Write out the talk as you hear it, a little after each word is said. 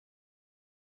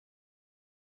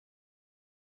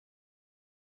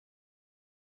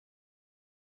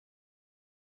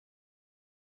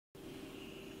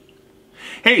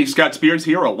Hey, Scott Spears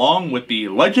here, along with the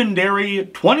legendary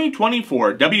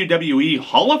 2024 WWE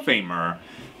Hall of Famer,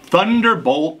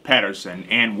 Thunderbolt Patterson,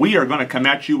 and we are going to come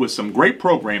at you with some great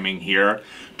programming here,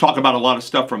 talk about a lot of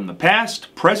stuff from the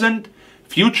past, present,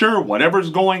 future, whatever's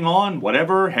going on,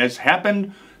 whatever has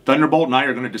happened. Thunderbolt and I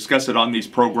are going to discuss it on these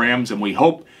programs, and we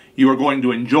hope you are going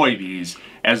to enjoy these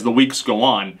as the weeks go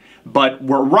on. But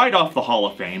we're right off the Hall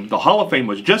of Fame. The Hall of Fame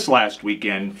was just last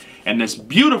weekend, and this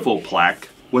beautiful plaque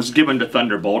was given to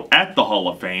Thunderbolt at the Hall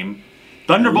of Fame.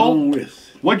 Thunderbolt,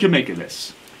 what'd you make of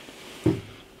this?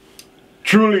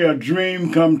 Truly a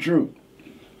dream come true.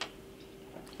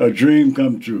 A dream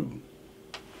come true.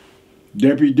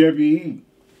 WWE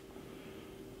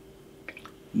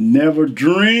never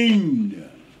dreamed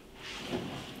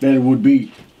that it would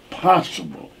be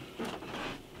possible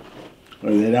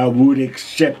or that I would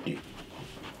accept it.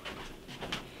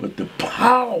 But the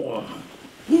power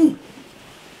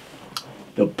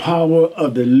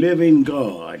of the living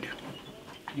God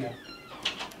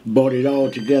brought it all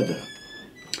together.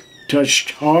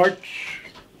 Touched hearts,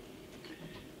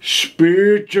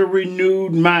 spiritual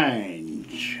renewed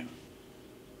minds.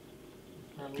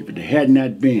 If it had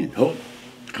not been, oh,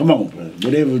 come on, brother,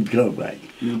 whatever it comes like,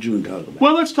 what you talk about.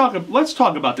 Well, let's talk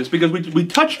about this, because we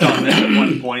touched on this at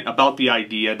one point, about the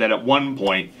idea that at one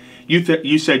point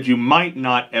you said you might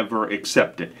not ever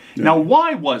accept it. Yeah. Now,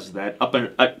 why was that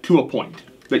to a point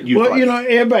that you? Well, you know,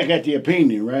 everybody got the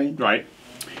opinion, right? Right.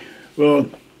 Well,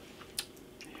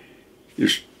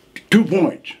 there's 2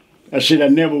 points. I said I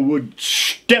never would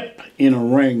step in a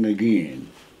ring again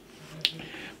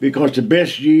because the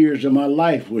best years of my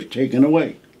life was taken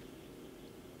away.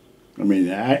 I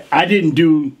mean, I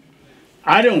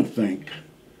don't think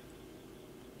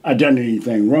I done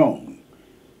anything wrong.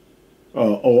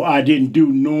 Or I didn't do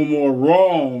no more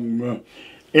wrong.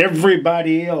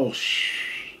 Everybody else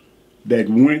that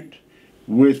went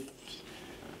with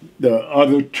the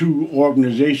other 2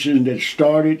 organizations that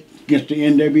started against the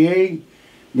NWA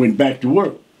went back to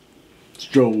work.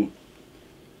 So,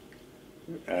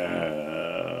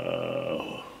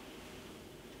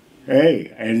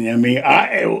 hey, and I mean,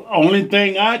 only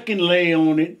thing I can lay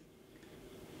on it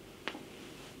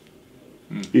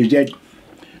is that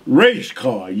race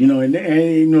car, you know, and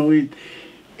you know, and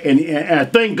I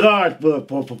thank God for the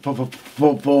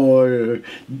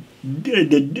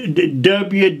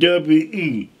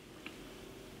WWE.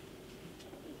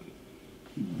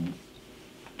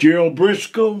 Gerald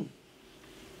Briscoe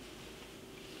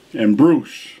and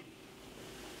Bruce.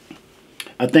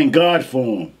 I thank God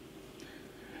for them.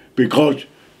 Because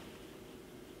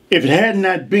if it had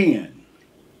not been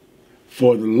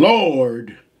for the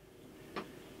Lord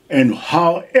and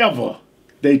however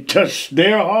they touched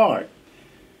their heart,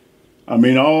 I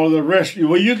mean, all the rest,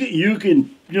 well, you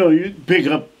can pick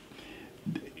up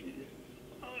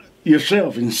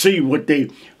yourself and see what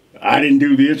I didn't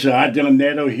do this, or I done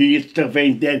that, or his stuff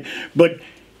ain't that. But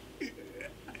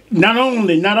not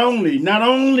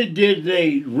only did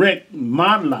they wreck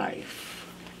my life,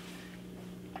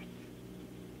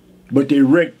 but they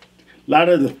wrecked a lot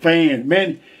of the fans.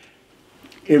 Man,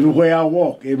 everywhere I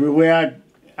walk, everywhere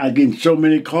I get so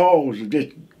many calls of just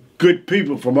good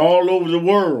people from all over the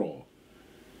world.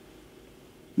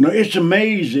 You know, it's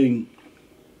amazing.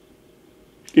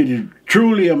 It is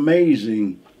truly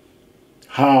amazing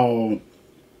how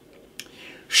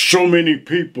so many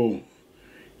people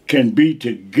can be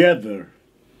together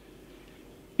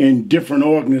in different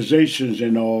organizations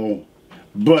and all,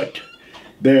 but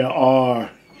there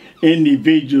are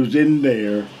individuals in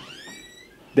there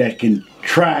that can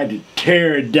try to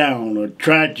tear it down or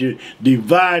try to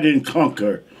divide and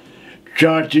conquer,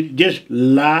 try to just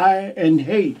lie and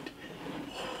hate.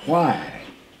 Why?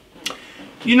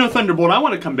 You know, Thunderbolt, I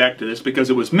want to come back to this because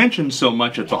it was mentioned so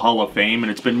much at the Hall of Fame,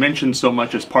 and it's been mentioned so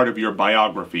much as part of your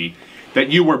biography, that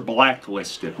you were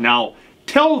blacklisted. Now,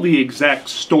 tell the exact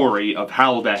story of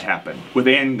how that happened with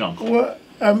Ann Gunkel. Well,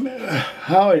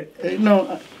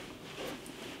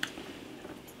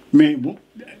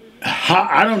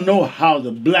 I don't know how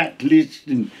the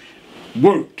blacklisting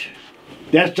worked.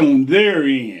 That's on their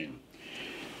end.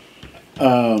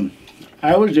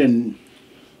 I was in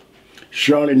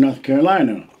Charlotte, North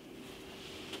Carolina,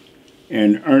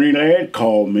 and Ernie Ladd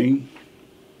called me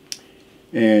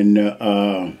and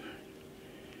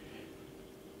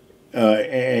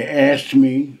asked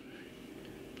me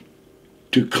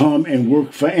to come and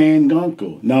work for Ann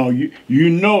Gunkel. Now, you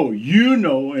know,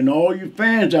 and all you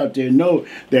fans out there know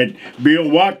that Bill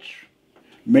Watts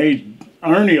made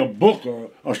Ernie a booker,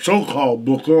 a so-called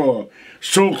booker, or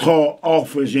so-called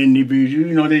office individual.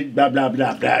 You know, they blah, blah,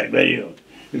 blah, blah, blah. You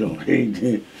know,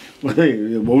 but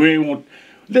we ain't want,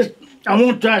 I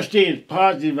want to try to stay as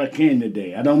positive as I can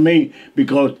today. I don't mean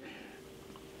because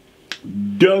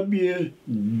WWE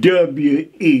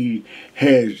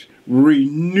has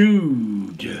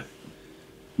renewed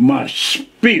my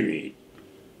spirit.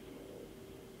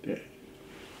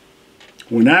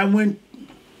 When I went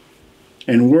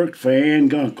and worked for Ann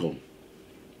Gunkel,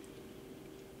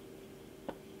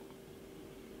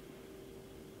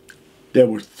 there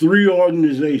were 3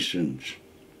 organizations.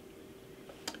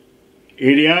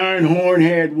 Eddie Ironhorn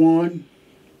had one,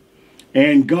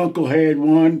 Ann Gunkel had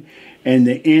one, and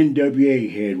the NWA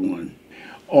had one.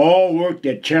 All worked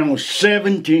at Channel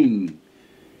 17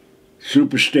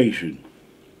 Superstation.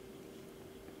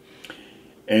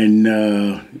 And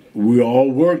we all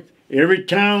worked. Every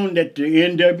town that the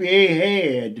NWA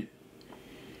had,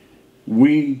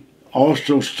 we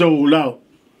also sold out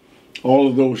all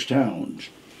of those towns.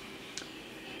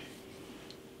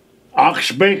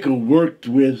 Ox Baker worked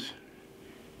with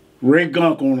Ray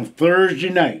Gunk on a Thursday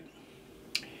night.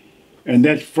 And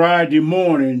that Friday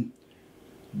morning,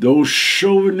 those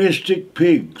chauvinistic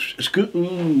pigs, excuse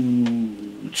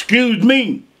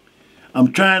me,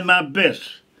 I'm trying my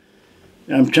best.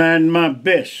 I'm trying my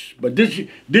best. But this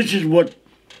is what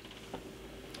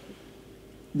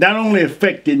not only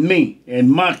affected me and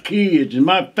my kids and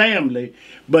my family,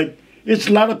 but it's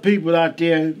a lot of people out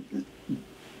there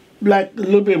like a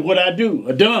little bit of what I do,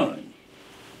 or done.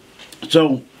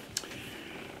 So,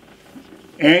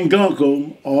 Ann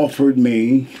Gunkel offered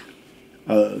me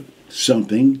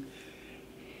something,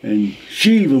 and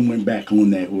she even went back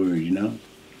on that word, you know.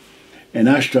 And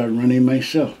I started running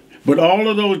myself. But all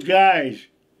of those guys,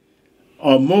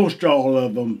 or most all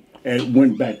of them,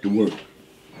 went back to work.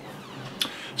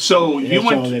 So That's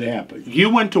all that happened. You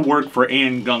went to work for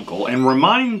Ann Gunkel, and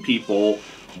remind people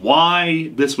why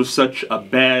this was such a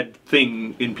bad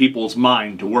thing in people's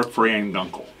mind to work for Ann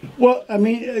Gunkel. Well, I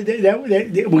mean, that was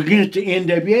against the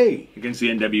NWA. Against the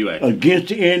NWA. Against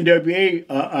the NWA,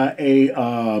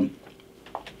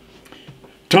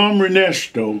 Tom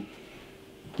Renesto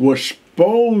was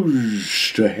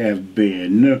supposed to have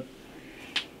been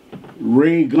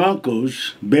Ray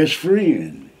Gunkel's best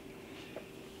friend.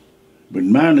 But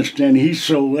my understanding, he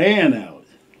sold Ann out.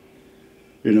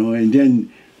 You know, and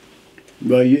then,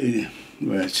 well,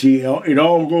 see, it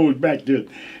all goes back to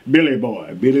Billy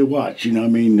Watts, you know what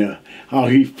I mean, how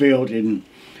he felt and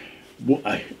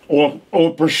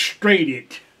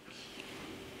orchestrated,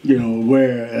 you know,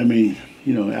 where, I mean,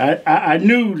 you know, I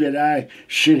knew that I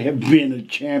should have been a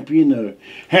champion or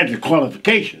had the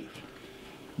qualifications.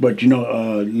 But, you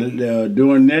know,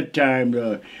 during that time,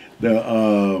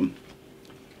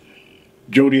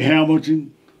 Jody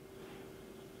Hamilton,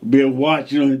 Bill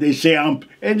Watts, you know, they say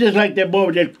and just like that boy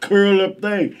with that curl up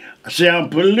thing, I say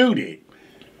I'm polluted.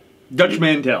 Dutch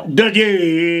Mantel.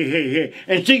 Yeah.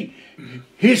 And see,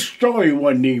 his story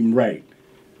wasn't even right.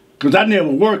 Because I never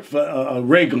worked for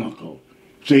Ray Gunkel.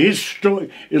 So his story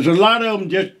is a lot of them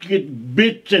just get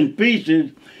bits and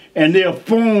pieces and they'll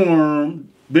form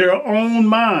their own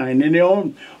mind and their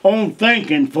own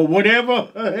thinking for whatever,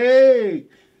 hey,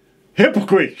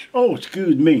 hypocrites. Oh,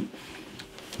 excuse me.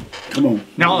 Come on.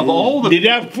 Now, of all the... Did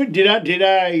I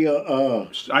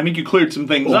I think you cleared some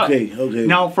things up. Okay.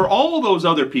 Now, for all those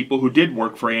other people who did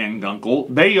work for Ann Gunkel,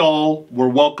 they all were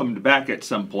welcomed back at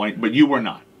some point, but you were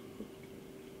not.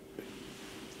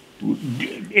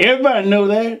 Everybody know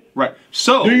that. Right.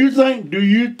 So... Do you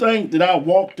think that I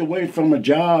walked away from a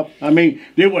job? I mean,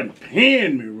 they wasn't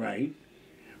paying me right.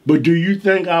 But do you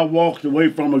think I walked away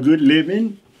from a good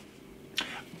living?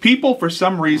 People, for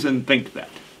some reason, think that.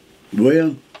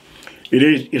 Well,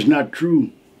 it's not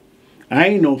true. I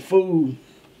ain't no fool.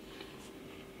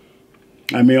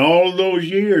 I mean, all those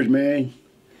years, man,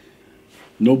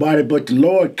 nobody but the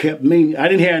Lord kept me. I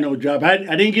didn't have no job. I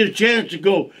didn't get a chance to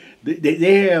go.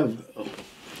 They have...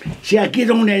 See, I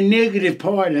get on that negative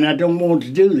part, and I don't want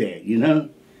to do that, you know?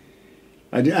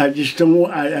 I just don't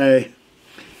want...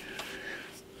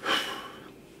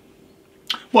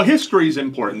 Well, history is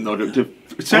important, though,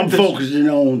 I'm focusing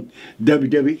on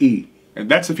WWE. And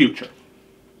that's the future.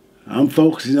 I'm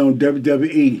focusing on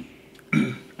WWE.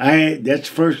 That's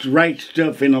first right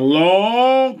stuff in a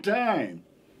long time.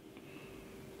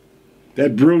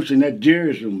 That Bruce and that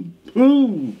Jerry,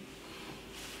 ooh.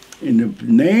 In the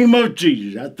name of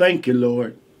Jesus, I thank you,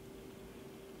 Lord.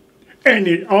 And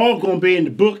it's all going to be in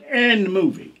the book and the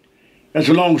movie. That's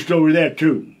a long story there,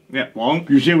 too. Yeah, long.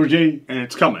 You see what I'm saying? And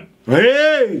it's coming.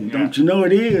 Hey, yeah. Don't you know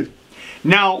it is?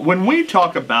 Now, when we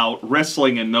talk about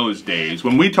wrestling in those days,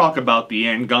 when we talk about the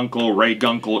Ann Gunkel, Ray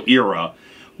Gunkel era,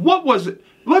 what was it?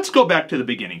 Let's go back to the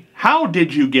beginning. How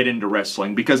did you get into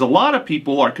wrestling? Because a lot of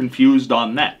people are confused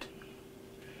on that.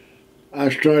 I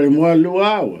started in Waterloo,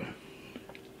 Iowa.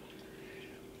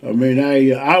 I mean,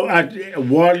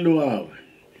 Waterloo, Iowa.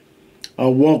 I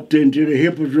walked into the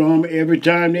Hippodrome every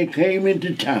time they came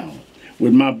into town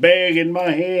with my bag in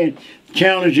my hand,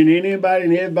 challenging anybody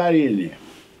and everybody in there.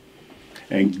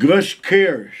 And Gus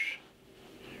Karras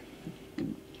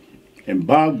and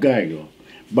Bob Geiger.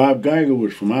 Bob Geiger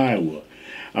was from Iowa.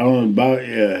 I don't know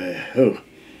about,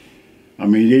 I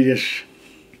mean, they just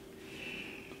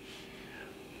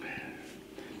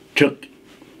took,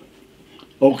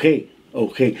 okay.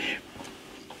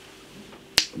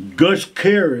 Gus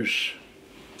Karras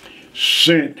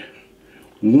sent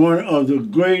one of the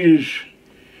greatest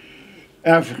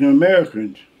African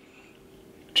Americans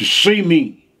to see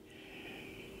me.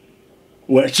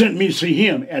 Well, sent me to see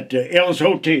him at the Ellis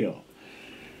Hotel.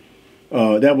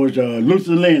 That was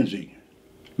Luther Lindsay.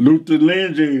 Luther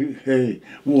Lindsay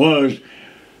was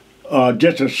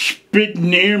just a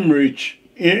spitting image.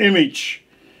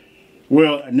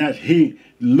 Well, not he,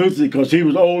 Luther, because he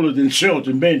was older than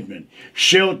Shelton Benjamin.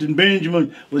 Shelton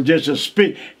Benjamin was just a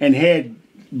spit and had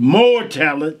more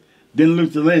talent than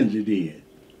Luther Lindsay did.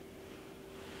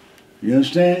 You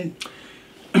understand?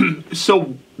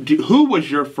 So, who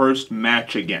was your first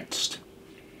match against?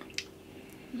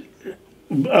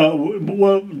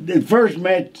 Well, the first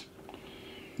match,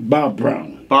 Bob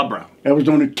Brown. Bob Brown. That was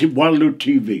on the Waterloo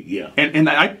TV, yeah. And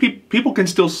people can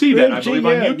still see that, I believe,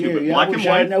 on YouTube. Yeah. Black and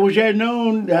white. I wish I had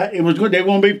known that it was good. They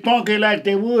won't be funky like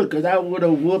they would, because I would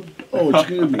have whooped. Oh,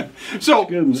 excuse me.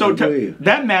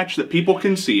 That match that people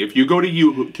can see, if you go to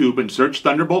YouTube and search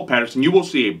Thunderbolt Patterson, you will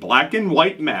see a black and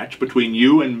white match between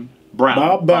you and Brown.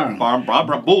 Bob Brown. Bob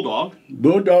Brown. Bulldog.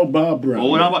 Bulldog Bob Brown.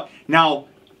 Bulldog. Now,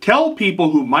 tell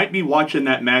people who might be watching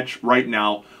that match right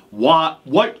now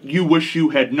what you wish you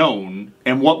had known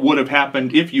and what would have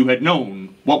happened if you had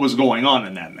known what was going on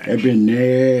in that match. It'd been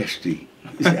nasty.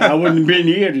 I wouldn't have been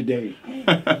here today.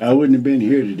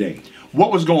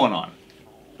 What was going on?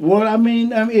 Well, I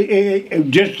mean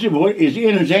it's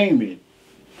entertainment.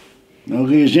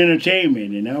 Okay, it's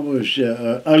entertainment, and I was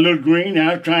a little green.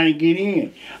 I was trying to get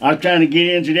in. I was trying to get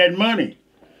into that money,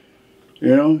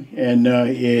 you know. And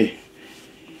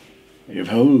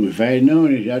if I had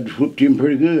known it, I'd whooped him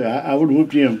pretty good. I would have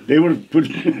whooped him. They would have put.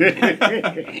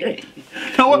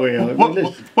 Now,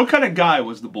 what kind of guy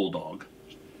was the Bulldog?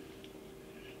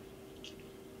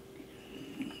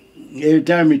 Every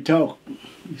time he talked,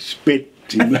 he spit.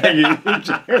 But I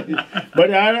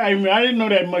didn't know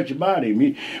that much about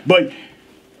him. But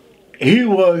he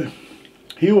was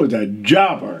a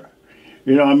jobber.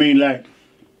 You know, I mean, like,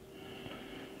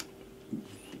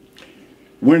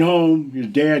 went home, his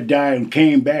dad died and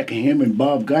came back, and him and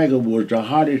Bob Geiger was the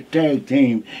hottest tag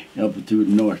team up through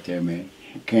the north there, man.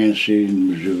 Kansas City,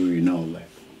 Missouri, and all that.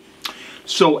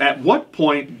 So at what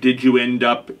point did you end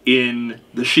up in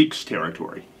the Sheik's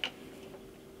territory?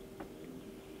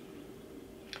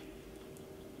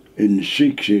 In the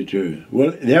Sheik's territory.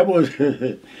 Well, that was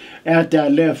after I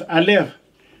left.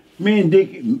 Me and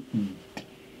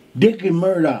Dickie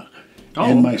Murdoch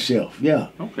and myself, yeah.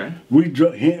 Okay. We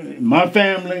drove my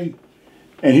family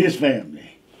and his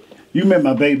family. You met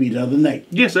my baby the other night.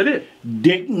 Yes, I did.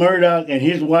 Dick Murdoch and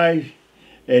his wife,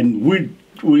 and we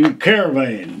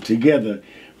caravaned together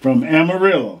from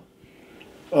Amarillo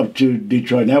up to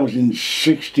Detroit. And that was in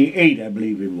 '68, I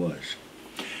believe it was.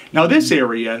 Now this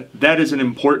area, that is an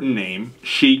important name.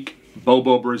 Sheik,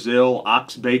 Bobo Brazil,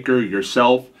 Ox Baker,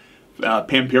 yourself,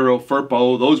 Pampero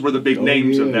Firpo, those were the big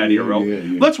names of that era.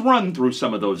 Yeah. Let's run through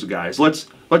some of those guys. Let's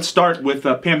start with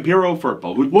Pampero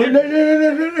Firpo.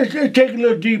 Let's take a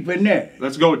little deep in there.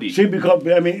 Let's go deep. See, because,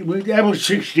 I mean, that was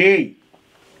 '68.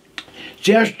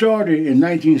 See, I started in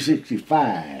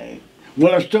 1965.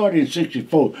 Well, I started in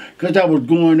 '64 because I was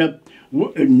going up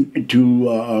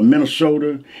to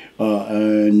Minnesota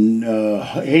and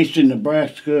Hastings,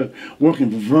 Nebraska,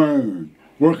 working for Vern,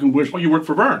 working with. Oh, you worked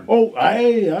for Vern? Oh,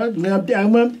 I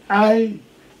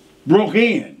broke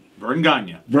in. Vern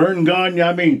Gagne. Vern Gagne.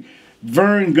 I mean,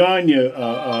 Vern Gagne.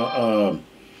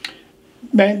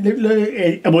 Man, let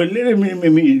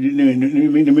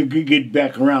me get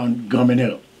back around coming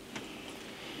up.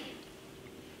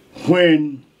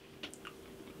 When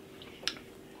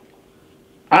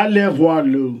I left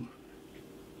Waterloo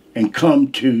and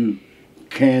come to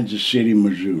Kansas City,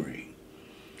 Missouri.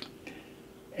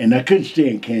 And I couldn't stay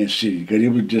in Kansas City because it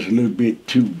was just a little bit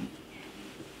too.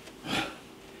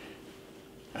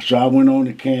 So I went on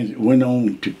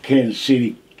to Kansas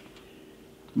City,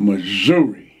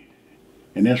 Missouri.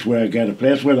 And that's where I got a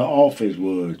place. That's where the office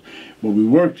was. But we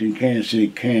worked in Kansas City,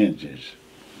 Kansas.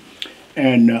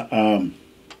 And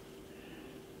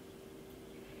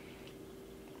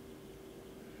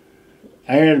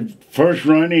I had first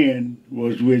run in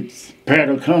was with Pat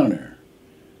O'Connor.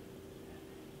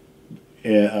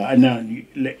 Now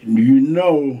you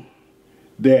know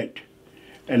that,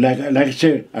 and like I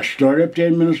said, I started up there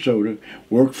in Minnesota,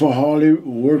 worked for Harley,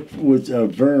 worked with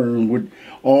Vern, with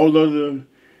all of the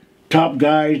top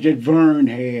guys that Vern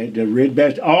had, the Red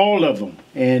Bass, all of them,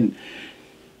 and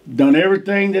done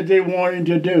everything that they wanted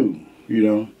to do, you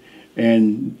know.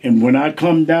 And when I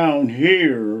come down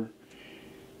here,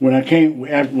 when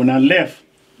I left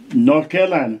North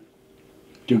Carolina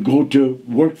to go to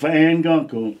work for Ann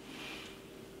Gunkel,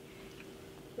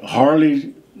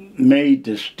 Harley made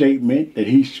the statement that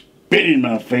he spit in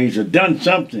my face or done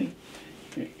something,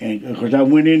 and because I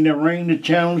went in the ring to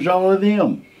challenge all of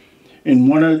them,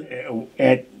 and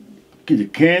at the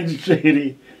Kansas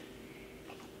City,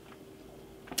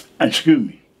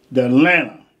 the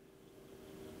Atlanta.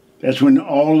 That's when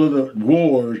all of the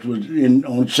wars was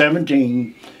on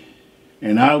 17,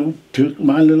 and I took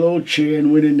my little old chair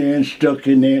and went in there and stuck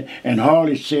in there, and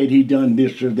Harley said he done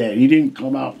this or that. He didn't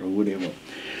come out or whatever.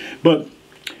 But,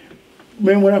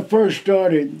 man, when I first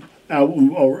started,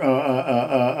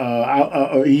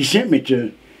 he sent me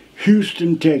to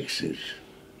Houston, Texas.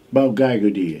 Bob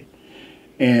Geiger did.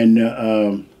 And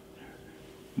the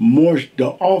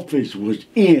office was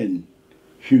in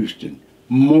Houston.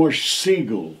 Morse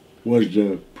Siegel was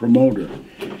the promoter.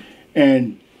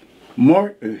 And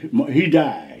he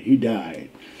died.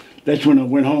 That's when I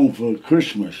went home for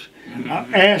Christmas. I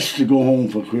asked to go home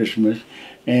for Christmas,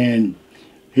 and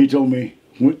he told me,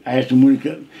 I asked him when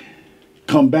he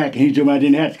come back, and he told me I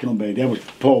didn't have to come back. That was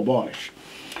Paul Bosch.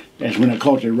 That's when I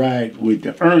caught the ride with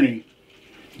Ernie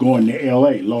going to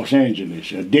L.A., Los Angeles.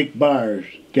 Dick Byers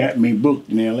got me booked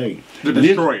in L.A. The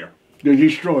Destroyer. The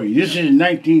Destroyer. This is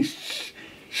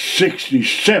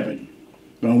 1967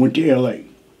 when I went to L.A.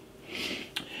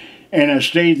 And I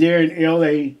stayed there in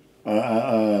L.A.,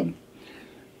 the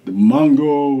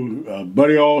Mongo,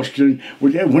 Buddy Austin.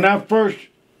 When I first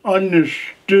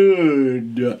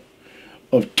understood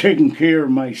of taking care of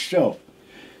myself.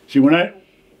 See, when I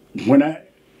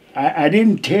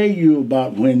didn't tell you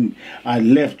about when I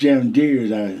left John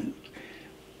Deere's.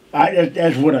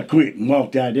 That's what I quit and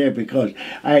walked out there because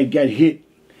I had got hit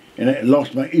and I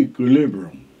lost my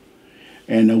equilibrium.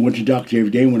 And I went to the doctor every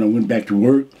day. When I went back to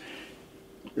work,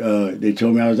 they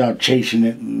told me I was out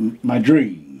chasing my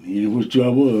dream, you know, which I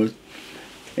was.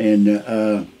 And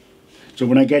so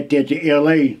when I got there to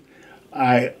L.A.,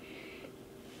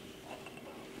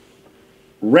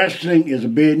 wrestling is a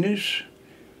business.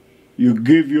 You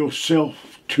give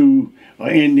yourself to an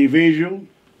individual,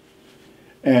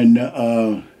 and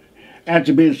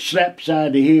after being slapped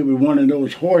side the head with one of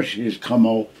those horses come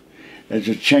off, there's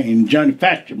a chain. Johnny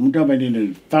Factor, I'm talking about in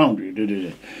the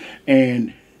foundry,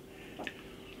 and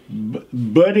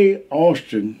Buddy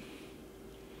Austin,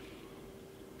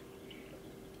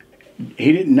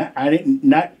 I didn't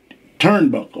not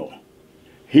turnbuckle.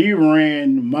 He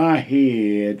ran my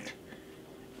head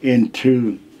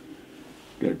into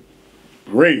the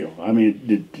rail. I mean,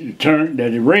 the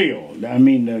rail. I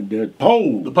mean, the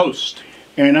pole. The post.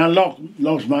 And I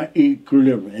lost my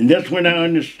equilibrium. And that's when I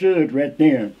understood right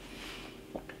there.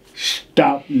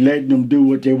 Stop letting them do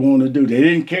what they want to do. They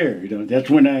didn't care. You know. That's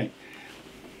when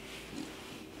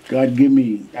God give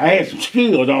me. I had some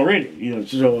skills already. You know.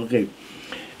 So okay.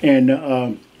 And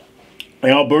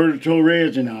Alberto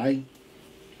Torres and I,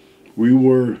 we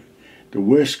were the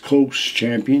West Coast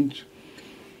champions.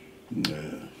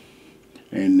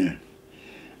 And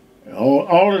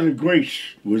all of the greats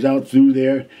was out through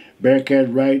there.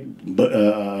 Bearcat Wright,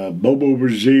 Bobo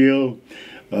Brazil,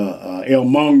 El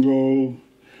Mongo.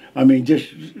 I mean,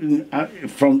 just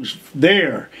from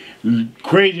there,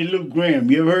 Crazy Luke Graham.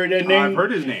 You ever heard that name? I've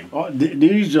heard his name.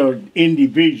 These are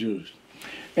individuals.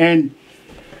 And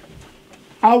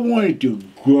I wanted to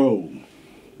grow.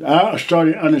 I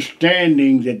started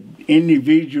understanding that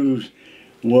individuals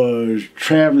was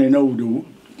traveling over the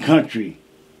country,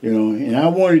 you know, and I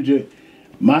wanted to.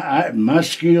 My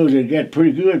skills had got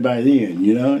pretty good by then,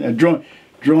 you know,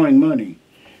 drawing money,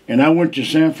 and I went to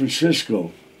San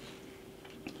Francisco,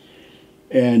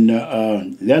 and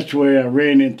that's where I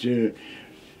ran into.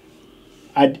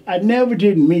 I never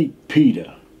did meet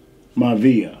Peter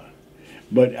Maivia,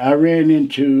 but I ran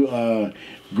into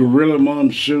Gorilla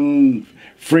Monsoon,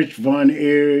 Fritz Von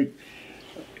Erich,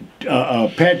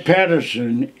 Pat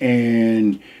Patterson,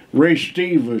 and Ray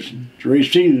Stevens. Ray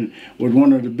Stevens was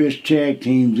one of the best tag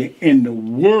teams in the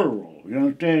world. You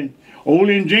understand?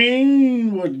 Olin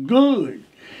Jane was good.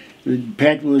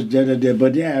 Pat was da-da-da.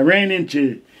 But yeah, I ran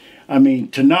into,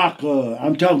 Tanaka.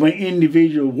 I'm talking about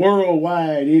individual,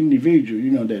 worldwide individual,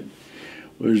 you know, that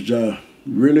was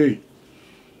really,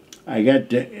 I got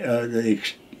to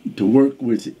work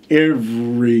with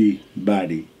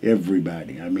everybody.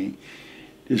 I mean,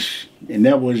 and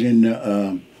that was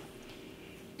in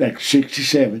like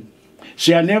 '67.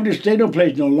 See, I never stayed no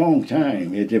place no long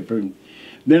time.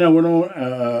 Then I went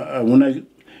on when I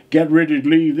got ready to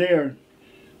leave there.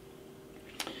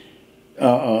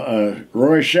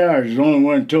 Roy Shires is the only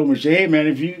one who told me, say, hey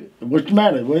man, what's the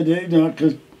matter?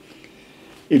 Because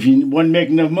if you wasn't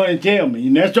making enough money, tell me.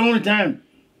 And that's the only time.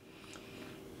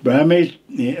 But I made,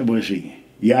 we'll see.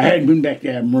 Yeah, I hadn't been back to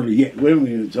Admiral yet. Wait a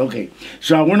minute, okay.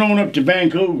 So I went on up to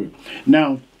Vancouver.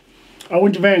 Now, I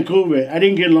went to Vancouver. I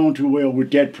didn't get along too well with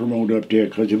that promoter up there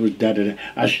because it was da-da-da.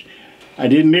 I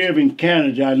didn't live in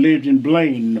Canada. I lived in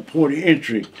Blaine, in the port of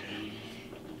entry.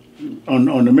 On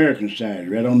the American side,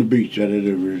 right on the beach.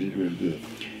 And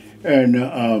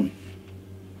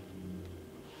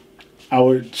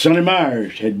Sonny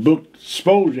Myers had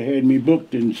supposed to had me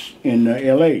booked in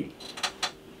L.A.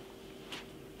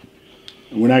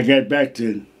 When I got back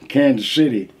to Kansas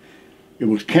City, it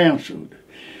was canceled.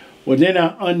 Well, then I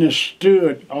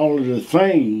understood all of the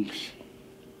things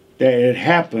that had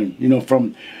happened,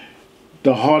 from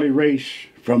the Harley race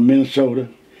from Minnesota.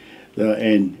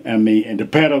 And the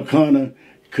Pat O'Connor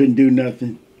couldn't do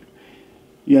nothing.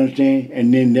 You understand?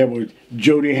 And then there was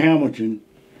Jody Hamilton.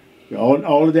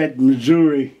 All of that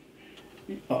Missouri.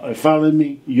 Following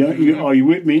me? Are you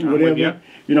with me? Whatever.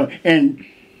 And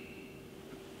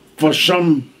for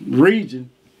some reason,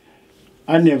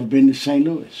 I've never been to St.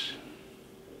 Louis.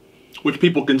 Which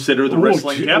people consider the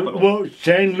wrestling capital. Well,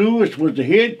 St. Louis was the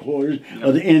headquarters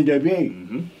of the NWA.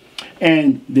 Mm-hmm.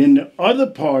 And then the other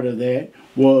part of that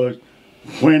was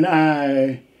when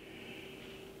I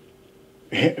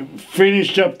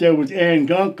finished up there with Ann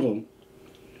Gunkel,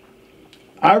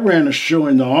 I ran a show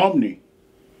in the Omni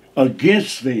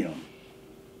against them.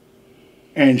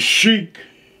 And Sheik,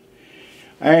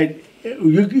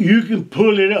 you can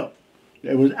pull it up.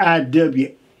 It was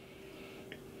IWA,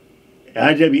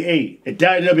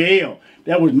 IWL.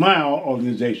 That was my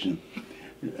organization.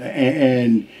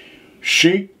 And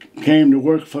Sheik came to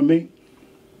work for me.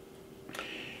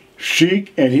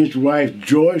 Sheik and his wife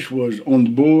Joyce was on the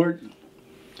board.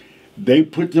 They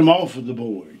put them off of the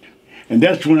board. And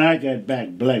that's when I got back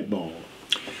blackballed.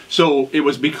 So it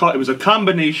was a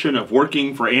combination of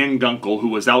working for Ann Gunkel, who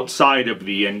was outside of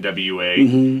the NWA,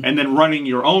 mm-hmm. and then running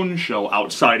your own show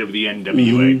outside of the NWA,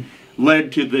 mm-hmm.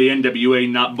 led to the NWA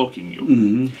not booking you.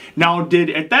 Mm-hmm. Now,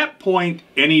 did at that point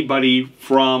anybody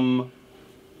from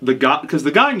because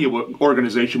the Gagne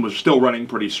organization was still running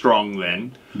pretty strong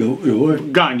then.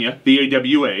 Gagne, the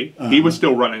AWA, he was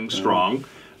still running strong.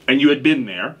 And you had been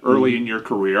there early in your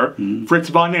career. Mm-hmm. Fritz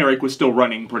von Erich was still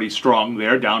running pretty strong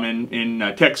there down in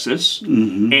Texas.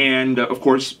 Mm-hmm. And, of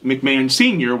course, McMahon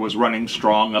Sr. was running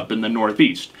strong up in the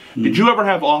Northeast. Mm-hmm. Did you ever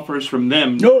have offers from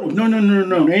them? No.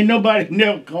 Ain't nobody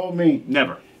never called me.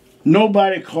 Never.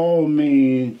 Nobody called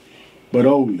me but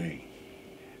Ole.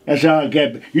 That's how I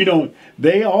got.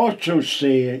 They also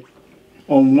said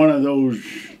on one of those.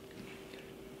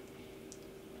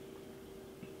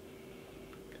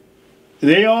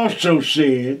 They also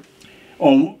said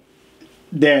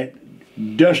that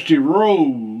Dusty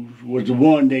Rhodes was the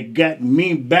one that got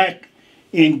me back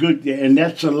in good, and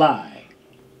that's a lie.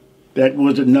 That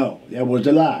was a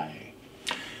lie.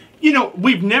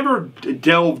 We've never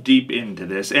delved deep into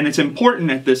this, and it's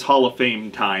important at this Hall of Fame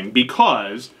time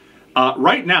because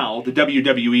right now the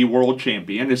WWE World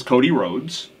Champion is Cody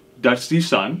Rhodes, Dusty's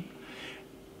son.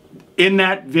 In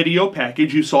that video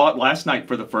package, you saw it last night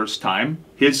for the first time.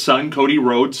 His son, Cody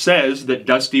Rhodes, says that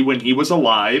Dusty, when he was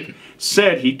alive,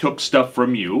 said he took stuff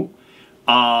from you.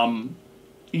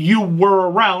 You were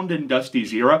around in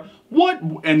Dusty's era.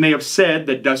 And they have said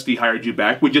that Dusty hired you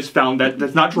back. We just found that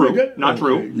that's not true. Not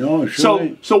true. No,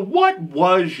 sure. So what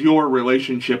was your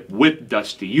relationship with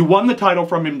Dusty? You won the title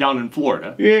from him down in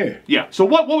Florida. Yeah. Yeah. So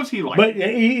what was he like? But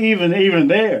even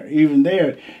there,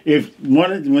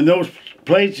 when those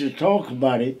places talk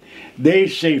about it, they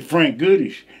say Frank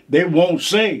Goodish. They won't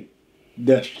say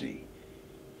Dusty.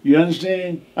 You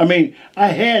understand? I mean, I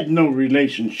had no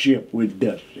relationship with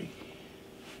Dusty.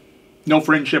 No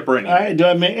friendship or anything.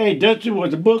 Hey, Dusty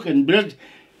was a booking. It's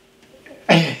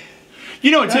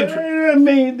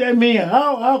interesting. I mean,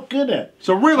 how could I?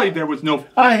 So really, there was no.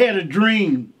 I had a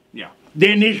dream. Yeah.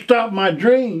 Then they stopped my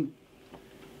dream.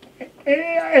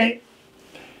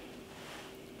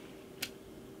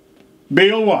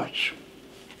 Bill Watts.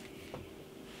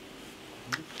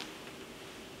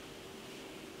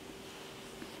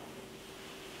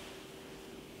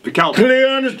 The The Cowboys. Clear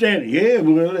understanding. Yeah,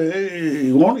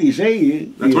 well, he say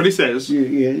it. That's what he says.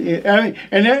 Yeah. I mean,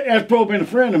 and that's probably been a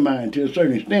friend of mine to a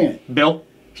certain extent. Bill?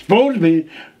 Supposed to be.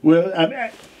 Well,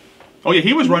 Oh, yeah,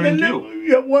 he was running too.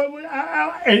 Yeah, well,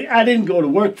 I didn't go to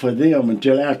work for them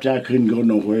until after I couldn't go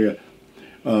nowhere.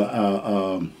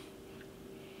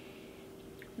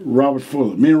 Robert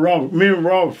Fuller. Me and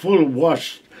Robert Fuller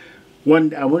watched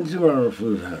one. I went to Robert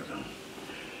Fuller.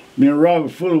 Me and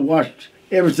Robert Fuller watched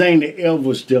everything that Elvis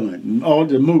was doing, all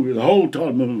the movies, the whole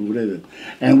total movie, whatever.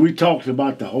 And we talked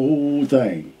about the whole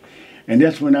thing. And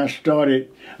that's when I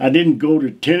started. I didn't go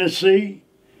to Tennessee,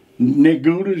 Nick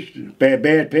Gouders, bad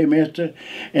paymaster,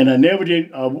 and I never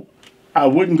did. I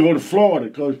wouldn't go to Florida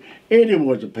because Eddie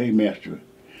was a paymaster.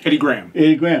 Eddie Graham.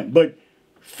 Eddie Graham. But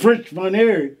Fritz von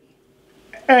Erich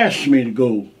asked me to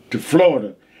go to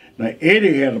Florida. Now,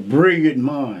 Eddie had a brilliant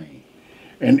mind.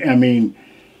 And, I mean,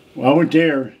 I went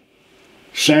there,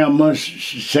 Steamboat,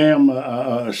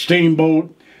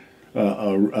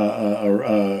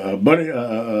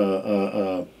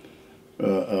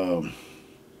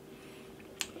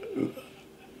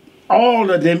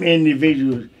 all of them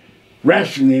individuals,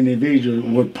 wrestling individuals,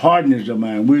 were partners of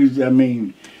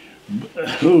mine.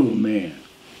 Oh, man.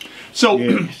 So,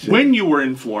 when you were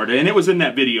in Florida, and it was in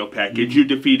that video package, you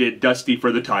defeated Dusty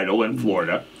for the title in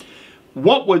Florida.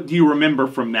 What do you remember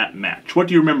from that match? What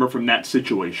do you remember from that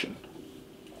situation?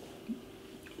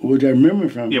 What I remember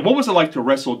from? Yeah, what was it like to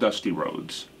wrestle Dusty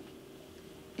Rhodes?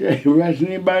 Yeah, wrestle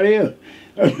anybody else.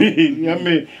 I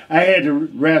mean, I had to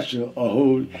wrestle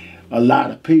a lot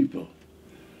of people.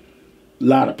 A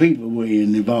lot of people were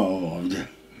involved.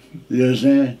 You know what I'm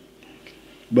saying?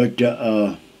 But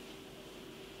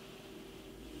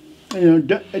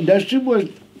Dusty was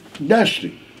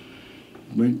Dusty.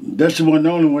 But Dusty wasn't the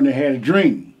only one that had a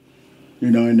dream.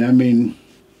 And I mean...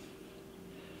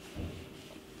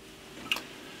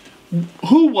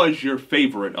 Who was your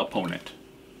favorite opponent?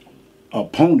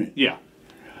 Opponent? Yeah.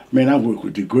 Man, I worked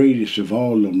with the greatest of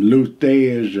all of them.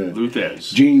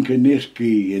 Luthez. Gene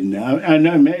Kaniski, and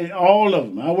I mean, all of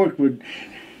them. I worked with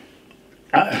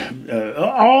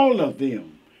all of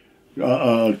them.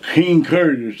 King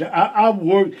Curtis. I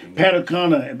worked Pat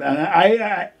O'Connor.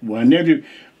 Pat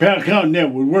O'Connor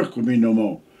never would work with me no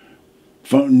more.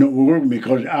 Work with me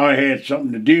because I had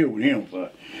something to deal with him for.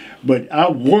 But I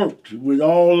worked with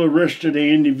all the rest of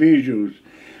the individuals.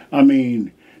 I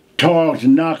mean, Charles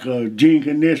Naka, Gene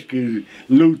Kaniski,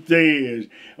 Luthez,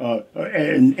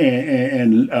 and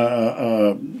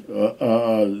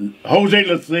Jose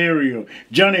Lothario,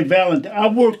 Johnny Valentine. I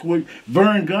worked with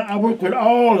Vern Gunn. I worked with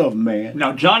all of them, man.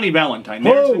 Now, Johnny Valentine,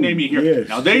 there's the name you hear. Yes,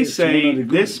 now, they say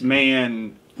this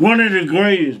man... One of the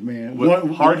greatest, man.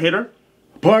 Hard hitter?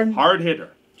 Pardon? Hard hitter.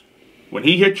 When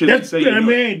he hits you, they say that's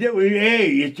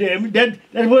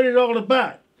what it's all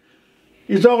about.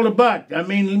 It's all about, I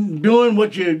mean, doing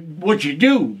what you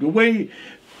do. The way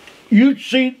you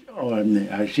see,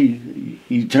 I see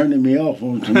he's turning me off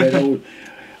on some of that old,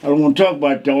 I don't want to talk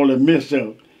about all the mess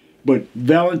up. But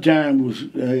Valentine was,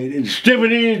 stiffer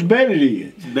it is, better it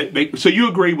is. So you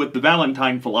agree with the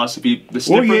Valentine philosophy, the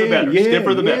stiffer the better,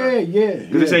 stiffer the better. Yeah.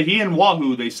 Because they say he and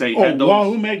Wahoo, had those.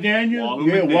 Wahoo McDaniel?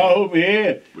 Wahoo,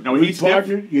 yeah. Now, was he stiff?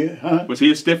 Was he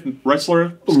a stiff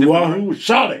wrestler? Wahoo was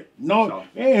solid. No,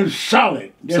 it was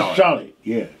solid. That's solid,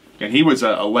 yeah. And he was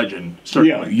a legend,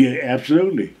 certainly. Yeah,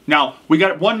 absolutely. Now, we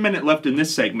got 1 minute left in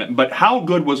this segment, but how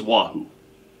good was Wahoo?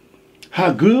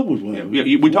 How good was Wahoo?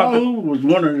 Wahoo was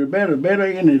one of the better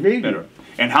individuals.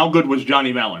 And how good was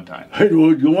Johnny Valentine? It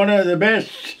was one of the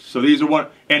best. So these are one.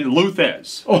 And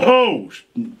Luthez. Oh,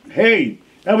 hey,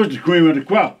 that was the cream of the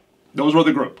crop. Those were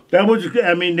the group. I'm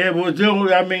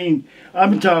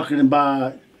talking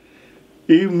about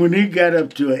even when he got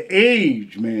up to an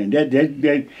age, man.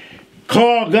 That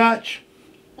Carl Gotch,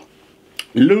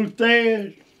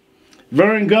 Luthez,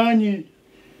 Vern Gagne,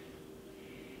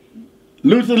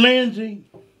 Luther Lindsay,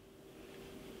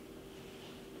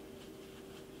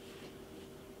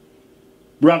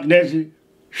 Brock Leslie,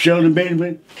 Sheldon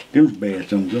Benjamin, them was bad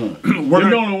songs on. They're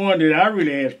the only one that I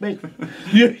really had respect for.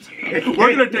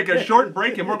 We're going to take a short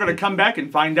break, and we're going to come back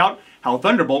and find out how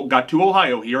Thunderbolt got to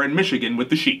Ohio here in Michigan with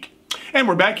the Sheik. And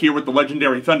we're back here with the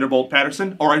legendary Thunderbolt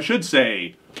Patterson, or I should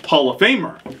say, Hall of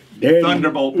Famer,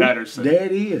 Thunderbolt Patterson.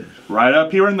 That is. Right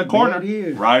up here in the corner. That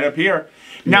is. Right up here.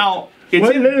 Now,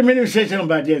 let me say something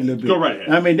about that a little bit. Go right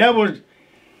ahead. I mean, that was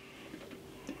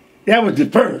the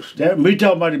first. We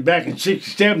talking about it back in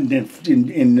 '67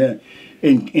 in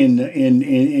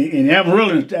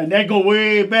Amarillo, and that go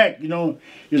way back.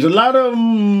 There's a lot of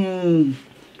them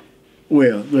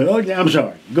Well, okay, I'm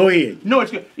sorry. Go ahead. No,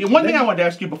 it's good. One thing I wanted to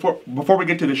ask you before we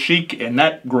get to the Sheik and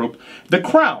that group, the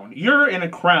crown. You're in a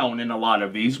crown in a lot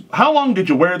of these. How long did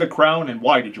you wear the crown, and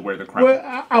why did you wear the crown?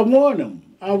 Well, I won them.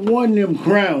 I won them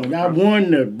crowns. I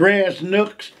won the brass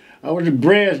knucks. I was the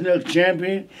brass knucks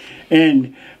champion,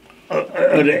 and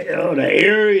the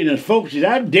area and the folks that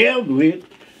I dealt with,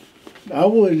 I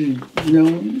was,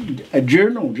 a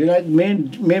journal, just like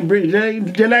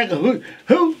just like a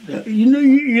who,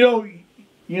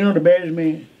 you know the baddest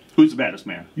man. Who's the baddest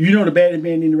man? You know the baddest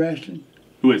man in the wrestling.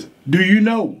 Who is it? Do you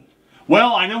know?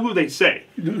 Well, I know who they say.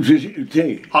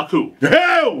 Haku.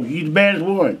 Hell, he's the baddest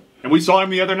one. And we saw him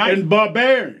the other night. And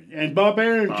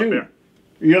Barbarian too.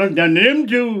 You know, and them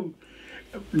two.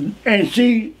 And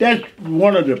see, that's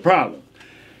one of the problems.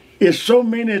 There's so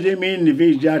many of them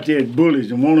individuals out there as bullies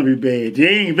and want to be bad. They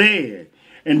ain't bad.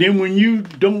 And then when you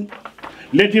don't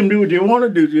let them do what they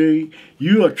want to do,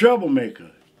 you're a troublemaker.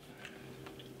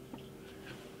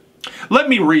 Let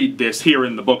me read this here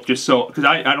in the book, just so, because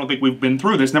I don't think we've been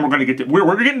through this. And then we're going to get to,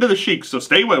 we're getting to the Sheik, so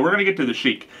stay with. We're going to get to the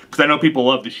Sheik, because I know people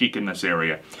love the Sheik in this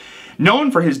area.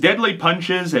 Known for his deadly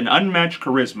punches and unmatched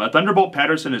charisma, Thunderbolt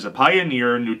Patterson is a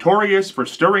pioneer notorious for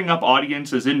stirring up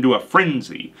audiences into a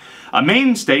frenzy. A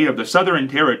mainstay of the Southern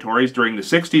Territories during the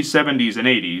 60s, 70s, and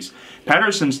 80s,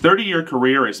 Patterson's 30-year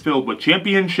career is filled with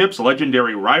championships,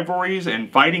 legendary rivalries,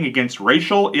 and fighting against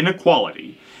racial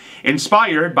inequality.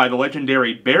 Inspired by the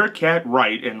legendary Bearcat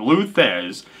Wright and Lou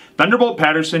Thez, Thunderbolt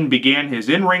Patterson began his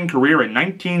in-ring career in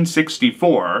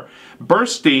 1964,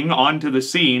 bursting onto the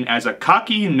scene as a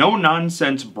cocky,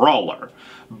 no-nonsense brawler.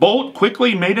 Bolt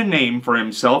quickly made a name for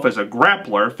himself as a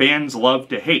grappler fans love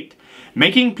to hate,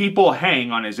 making people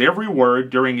hang on his every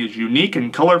word during his unique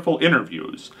and colorful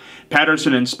interviews.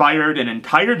 Patterson inspired an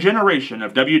entire generation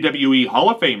of WWE Hall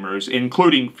of Famers,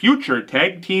 including future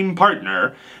tag team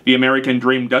partner, the American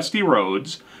Dream Dusty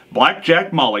Rhodes,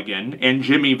 Blackjack Mulligan, and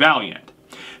Jimmy Valiant.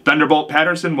 Thunderbolt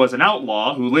Patterson was an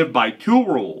outlaw who lived by two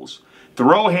rules: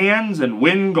 throw hands and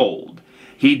win gold.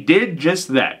 He did just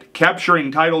that,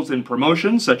 capturing titles in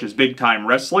promotions such as Big Time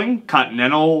Wrestling,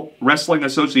 Continental Wrestling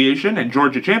Association, and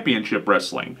Georgia Championship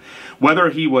Wrestling. Whether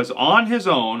he was on his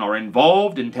own or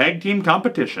involved in tag team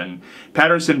competition,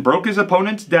 Patterson broke his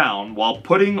opponents down while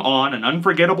putting on an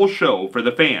unforgettable show for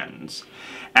the fans.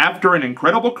 After an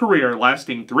incredible career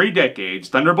lasting 3 decades,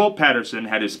 Thunderbolt Patterson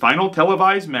had his final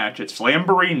televised match at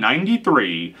Slamboree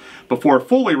 93 before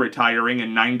fully retiring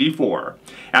in 94.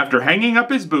 After hanging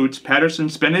up his boots, Patterson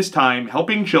spent his time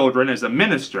helping children as a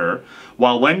minister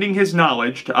while lending his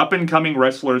knowledge to up-and-coming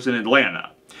wrestlers in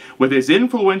Atlanta. With his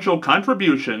influential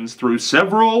contributions through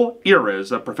several eras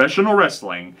of professional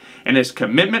wrestling and his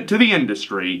commitment to the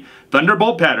industry,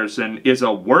 Thunderbolt Patterson is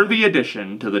a worthy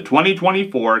addition to the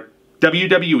 2024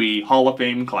 WWE Hall of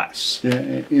Fame class.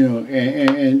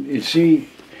 And see,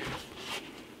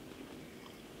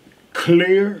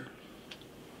 clear,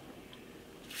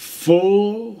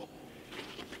 full,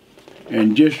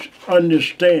 and just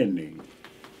understanding.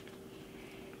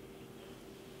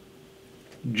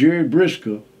 Jerry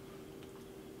Briscoe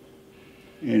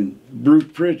and Bruce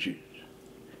Pritchard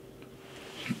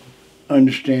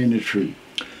understand the truth.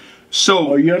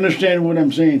 So, you understand what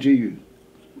I'm saying to you?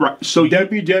 Right. So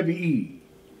WWE.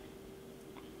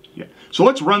 Yeah. So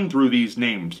let's run through these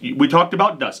names. We talked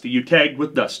about Dusty. You tagged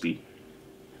with Dusty.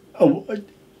 Oh,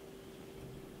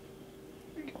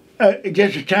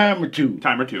 just a time or two.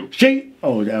 Time or two. See?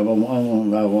 Oh, I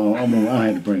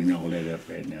had to bring all that up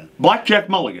right now. Blackjack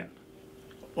Mulligan.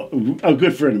 A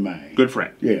good friend of mine. Good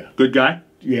friend. Yeah. Good guy?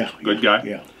 Yeah. Good guy?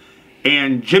 Yeah.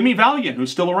 And Jimmy Valiant,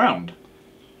 who's still around.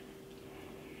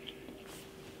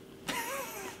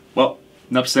 Well,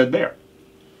 enough said there.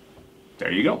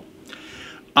 There you go.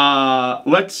 Now,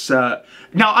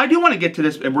 I do want to get to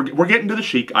this, and we're getting to the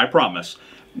Sheik, I promise.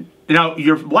 Now,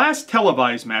 your last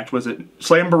televised match was at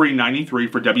Slamboree 93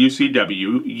 for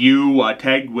WCW. You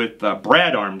tagged with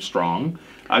Brad Armstrong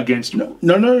against...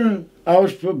 No. I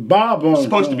was for Bob Armstrong.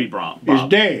 Supposed to be Bob. His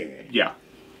dad. Yeah.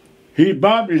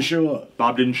 Bob didn't show up.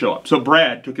 Bob didn't show up. So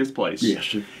Brad took his place. Yes,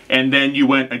 sir. And then you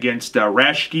went against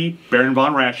Raschke, Baron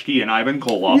von Raschke, and Ivan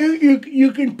Koloff.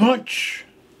 You can punch.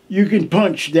 You can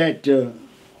punch that. You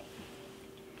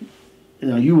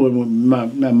were my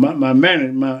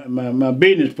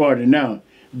business partner now,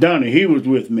 Donnie. He was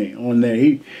with me on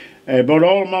that. I brought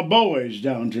all of my boys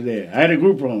down to there. I had a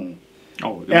group of them.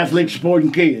 Oh, Athletes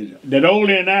supporting kids. That Ole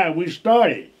and I, we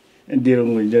started and did a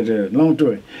long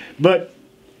story. But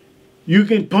you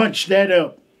can punch that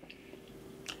up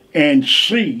and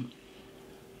see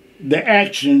the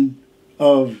action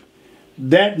of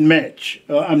that match.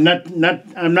 I'm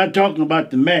not talking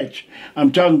about the match.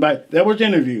 I'm talking about that was the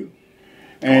interview.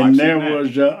 And I've there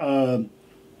seen that. was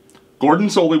Gordon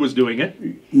Soley was doing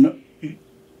it. no,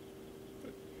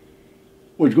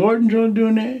 was Gordon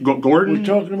doing that? Gordon was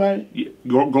talking about it. Yeah,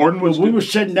 Gordon was. We were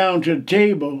sitting down to the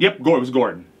table. Yep, it was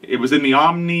Gordon. It was in the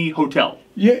Omni Hotel.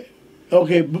 Yeah.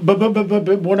 Okay,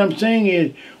 but what I'm saying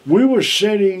is, we were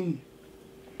sitting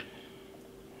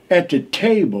at the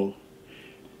table,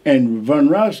 and Von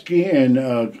Roski and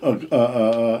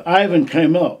Ivan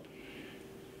came up,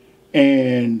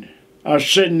 and I was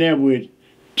sitting there with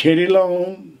Teddy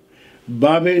Long,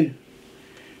 Bobby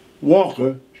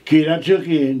Walker, kid I took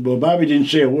in, but Bobby didn't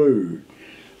say a word.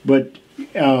 But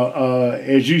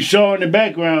as you saw in the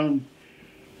background,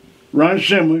 Ron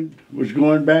Simmons was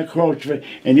going back across,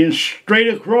 and then straight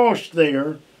across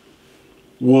there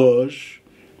was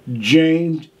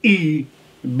James E.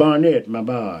 Barnett, my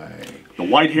boy. The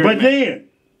white-haired But man. then,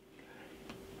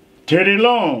 Teddy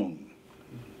Long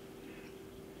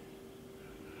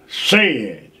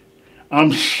said,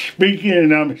 I'm speaking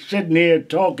and I'm sitting here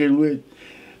talking with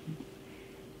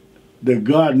the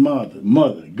godmother.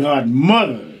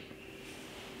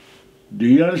 Do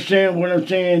you understand what I'm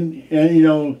saying? And, you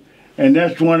know, and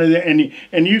that's one of the,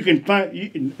 and you can find,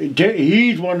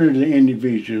 he's one of the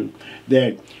individuals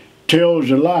that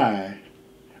tells a lie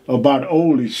about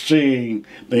Oldie saying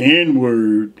the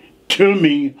N-word to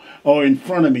me or in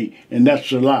front of me, and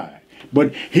that's a lie.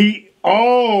 But he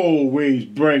always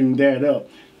brings that up.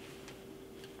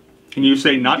 Can you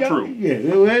say not true?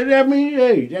 Yeah, I mean,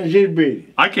 hey, that's his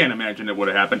business. I can't imagine it would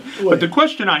have happened. What? But the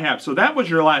question I have, so that was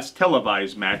your last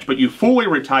televised match, but you fully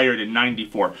retired in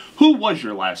 '94. Who was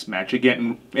your last match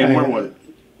again, and where was it?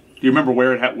 Do you remember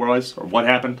where it was or what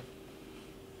happened?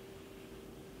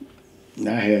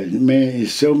 I had, man,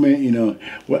 it's so many, you know,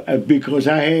 because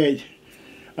I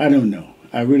don't know.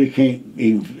 I really can't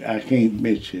even, I can't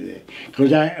mention that.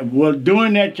 Because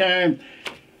during that time,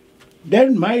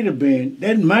 that might have been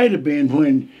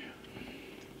when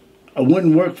I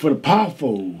wouldn't work for the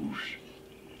Powerfuls.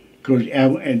 Because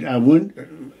I went,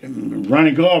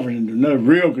 Ronnie Garvin, another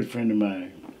real good friend of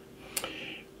mine,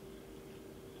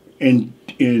 in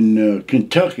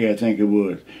Kentucky, I think it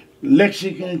was,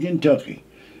 Lexington, Kentucky.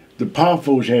 The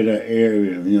Powerfuls had an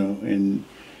area, you know, and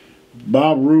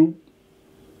Bob Root,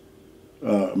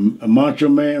 Macho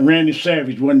Man, Randy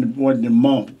Savage wasn't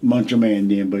the Macho Man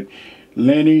then, but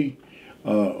Lenny,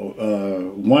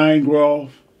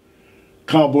 Weingroff,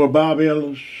 Cowboy Bob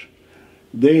Ellis,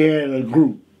 they had a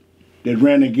group that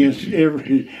ran against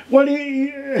every. Well,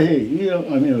 hey, you know,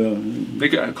 I mean, They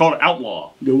called it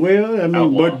Outlaw. well, I mean,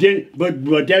 Outlaw.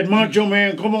 but that Macho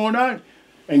Man come on out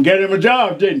and get him a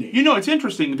job, didn't he? You know, it's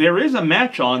interesting. There is a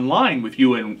match online with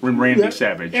you and Randy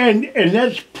Savage. And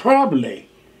that's probably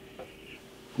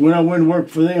when I went and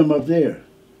worked for them up there.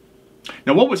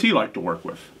 Now, what was he like to work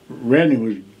with? Randy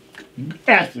was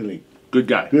athlete, Good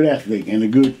guy. good athlete, and a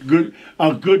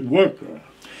good worker.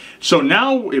 So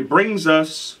now it brings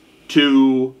us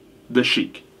to the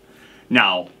Sheik.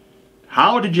 Now,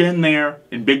 how did you end up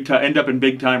in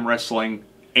big time wrestling,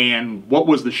 and what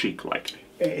was the Sheik like?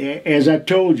 As I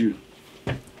told you,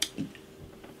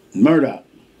 Murdoch.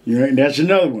 You know, and that's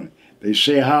another one. They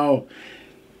say how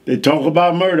they talk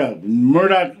about Murdoch.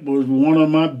 Murdoch was one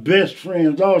of my best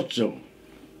friends also.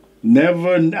 I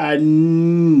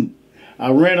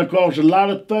ran across a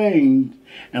lot of things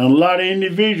and a lot of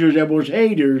individuals that was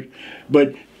haters,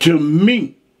 but to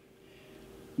me,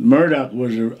 Murdoch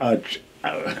was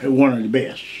one of the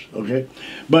best, okay?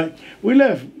 But we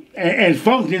left, and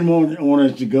Funk didn't want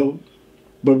us to go,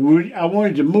 but I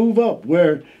wanted to move up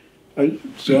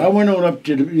so I went on up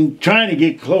to trying to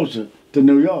get closer to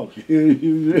New York.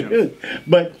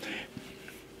 But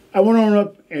I went on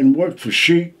up and worked for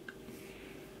Sheik.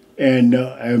 And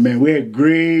man, we had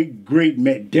great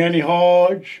men. Danny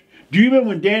Hodge. Do you remember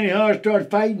when Danny Hodge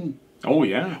started fighting? Oh,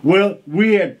 yeah. Well,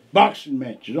 we had boxing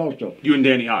matches also. You and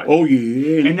Danny Hodge. Oh,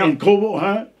 yeah. And Cobo,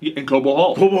 huh? In Cobo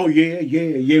Hall. Cobo, yeah.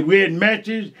 We had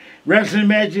matches, wrestling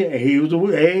matches. He was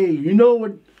you know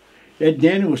what? That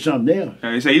Danny was something else.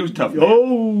 They say he was tough. Man.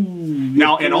 Oh.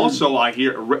 Now, and also I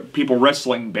hear people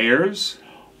wrestling bears.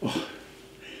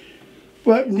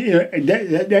 Well, you know,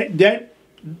 that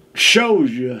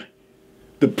shows you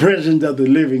the presence of the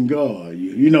living God.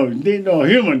 You know, no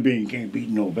human being can't beat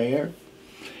no bear.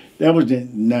 That was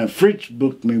now Fritz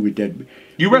booked me with that.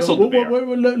 You wrestled the bear.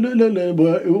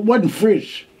 Look, it wasn't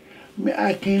Fritz. I mean,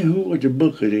 I can't who was the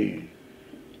booker then.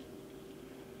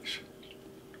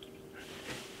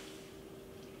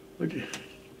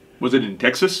 Was it in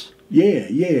Texas? Yeah,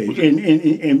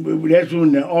 and that's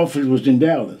when the office was in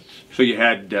Dallas. So you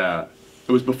had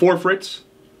it was before Fritz?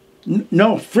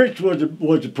 No, Fritz was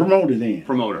the promoter then.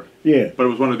 Promoter. Yeah. But it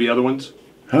was one of the other ones?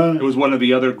 Huh? It was one of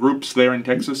the other groups there in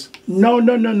Texas?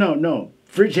 No.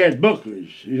 Fritz had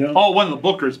bookers, you know. Oh, one of the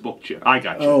bookers booked you. I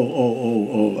got you.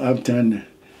 Oh. I'm trying to...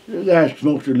 I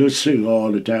smoked a little cigar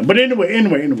all the time. But anyway.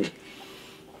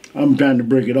 I'm trying to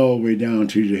break it all the way down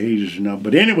to the haters and all.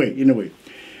 But anyway.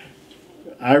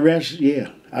 I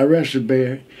wrestled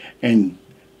bear. And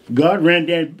God ran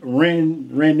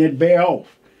that bear off.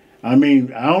 I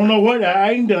mean, I don't know what.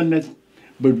 I ain't done nothing.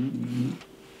 But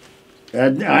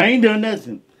I ain't done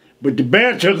nothing. But the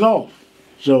bear took off.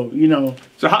 So, you know.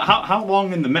 So how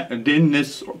long in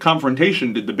this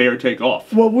confrontation did the bear take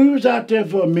off? Well, we was out there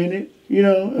for a minute, you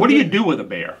know. What do you do with a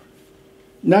bear?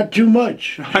 Not too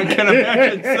much. I can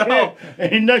imagine so.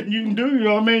 Ain't nothing you can do, you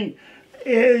know what I mean?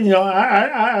 You know,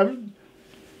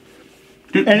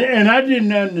 and I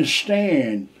didn't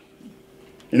understand.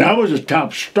 And I was a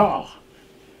top star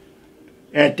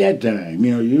at that time.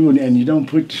 You know, you don't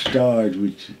put the stars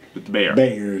with the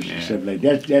bears and stuff like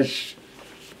that. That's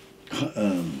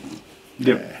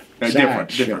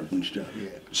different and stuff. Yeah.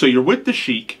 So you're with the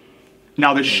Sheik.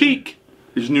 Now the Sheik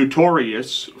is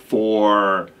notorious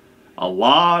for a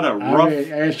lot of rough. I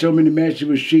had so many matches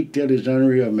with Sheik that it's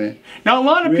unreal, man. Now a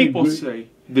lot of people say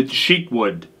that the Sheik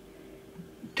would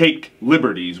take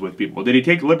liberties with people. Did he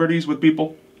take liberties with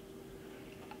people?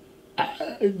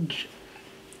 He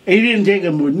didn't take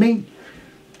them with me.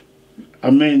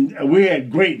 I mean, we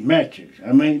had great matches.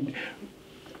 I mean,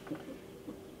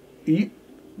 the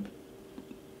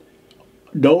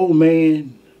old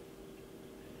man,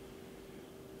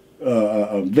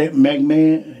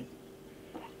 McMahon,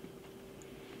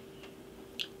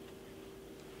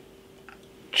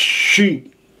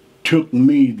 she took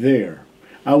me there.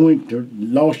 I went to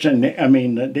Los Angeles. I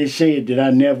mean, they said that I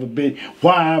never been,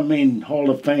 why I'm in Hall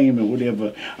of Fame or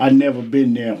whatever. I never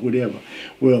been there, whatever.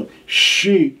 Well,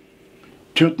 she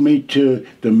took me to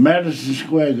the Madison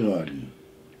Square Garden.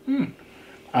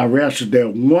 I wrestled there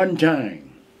one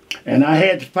time, and I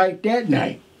had to fight that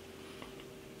night.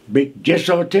 Big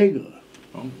Jesse Ortega.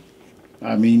 Oh.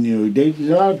 I mean, you know, they're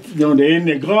in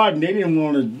the garden. They didn't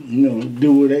want to, you know,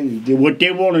 do what they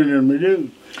wanted them to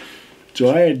do. So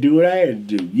I had to do what I had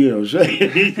to do, you know. So I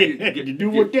had to do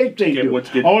what they say do.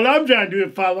 All I'm trying to do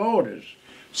is follow orders.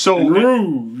 So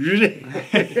rules.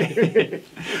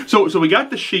 So we got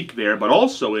the Sheik there, but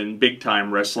also in big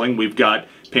time wrestling, we've got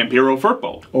Pampiro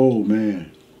Firpo. Oh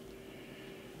man.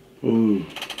 Oh.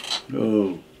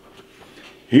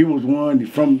 He was one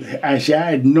from. I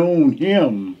had known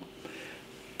him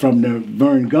from the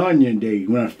Vern Gagne days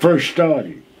when I first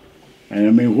started, and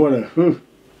I mean, what a.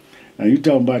 Now you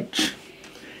talking about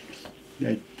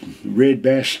that Red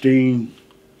Bastien.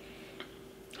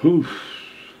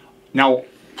 Now,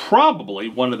 probably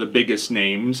one of the biggest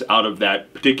names out of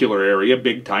that particular area,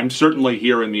 big time, certainly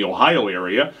here in the Ohio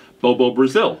area, Bobo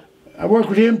Brazil. I work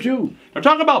with him too. Now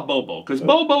talk about Bobo, because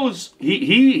Bobo's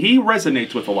he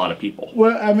resonates with a lot of people.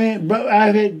 Well, I mean,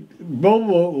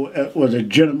 Bobo was a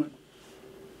gentleman,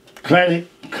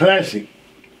 classic.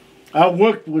 I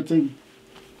worked with him.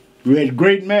 We had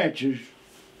great matches,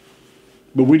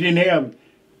 but we didn't have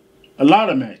a lot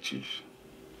of matches.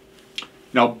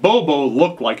 Now, Bobo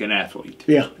looked like an athlete.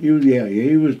 Yeah, he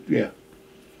was.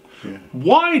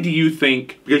 Why do you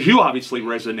think, because you obviously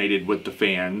resonated with the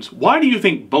fans, why do you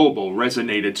think Bobo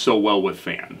resonated so well with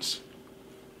fans?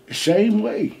 Same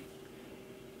way.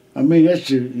 I mean, that's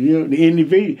the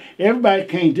individual. Everybody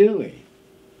can't do it.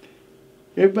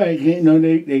 Everybody can't, you know,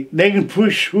 they can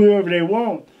push whoever they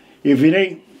want. If it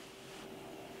ain't,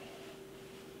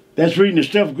 that's reading the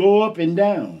stuff go up and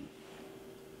down.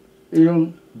 You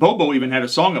know? Bobo even had a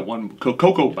song at one,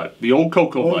 Cocoa Butt, the old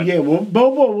Cocoa Butt. Oh, yeah, well,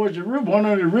 Bobo was one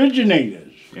of the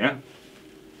originators. Yeah.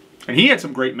 And he had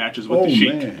some great matches with the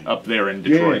Sheik up there in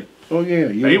Detroit. Yeah. Oh, yeah.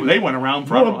 They went around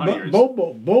for a lot of years.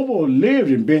 Bobo lived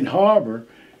in Benton Harbor,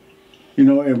 you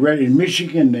know, in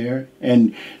Michigan there,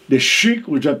 and the Sheik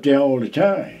was up there all the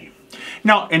time.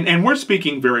 Now, and we're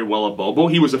speaking very well of Bobo.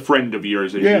 He was a friend of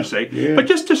yours, as you say. Yeah. But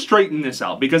just to straighten this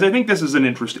out, because I think this is an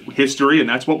interesting history, and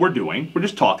that's what we're doing. We're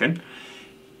just talking.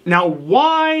 Now,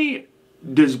 why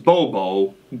does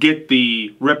Bobo get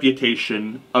the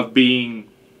reputation of being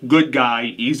good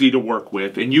guy, easy to work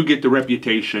with, and you get the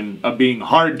reputation of being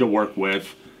hard to work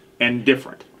with and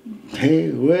different?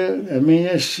 Hey, well, I mean,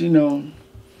 that's, you know,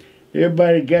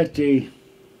 everybody got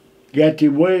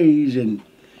their ways, and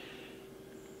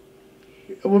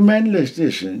well, man,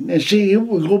 listen, and see, it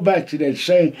will go back to that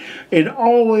same. It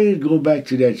always go back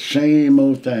to that same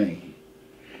old thing.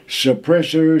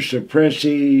 Suppressors,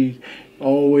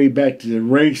 all the way back to the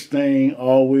race thing,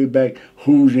 all the way back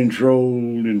who's in control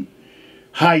and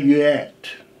how you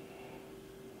act.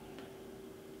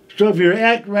 So if you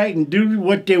act right and do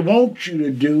what they want you to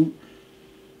do.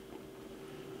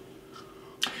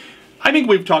 I think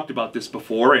we've talked about this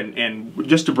before, and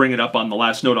just to bring it up on the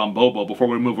last note on Bobo, before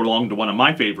we move along to one of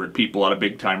my favorite people out of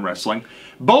big time wrestling,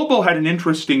 Bobo had an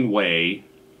interesting way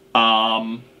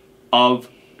of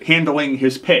handling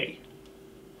his pay.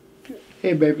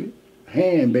 Hey, baby,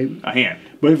 hand, baby. A hand.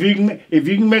 But if you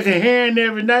can make a hand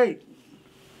every night.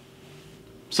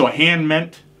 So a hand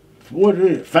meant? What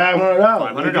is it?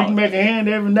 $500. $500. If you can make a hand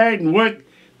every night and work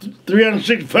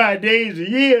 365 days a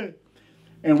year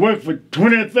and work for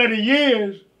 20 or 30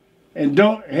 years and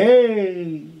don't,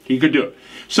 hey. He could do it.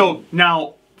 So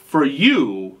now, for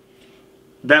you,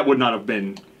 that would not have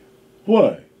been...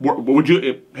 What? Would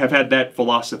you have had that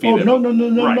philosophy? Oh, that, no,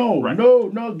 right.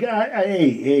 no,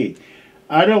 hey,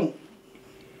 I don't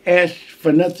ask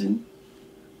for nothing,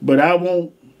 but I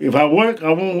won't, if I work,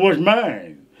 I won't wash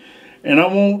mine. And I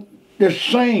want the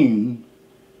same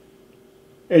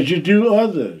as you do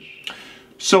others.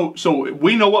 So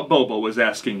we know what Bobo was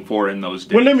asking for in those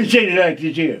days. Well, let me say it like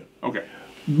this here. Okay.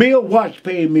 Bill Watts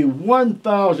paid me $1,000.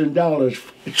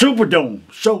 Superdome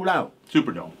sold out.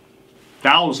 Superdome.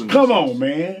 Thousands. Come on,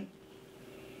 man.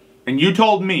 And you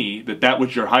told me that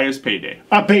was your highest payday.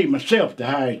 I paid myself the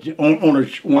highest on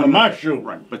one of my shows.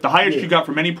 Right. But the highest you got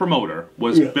from any promoter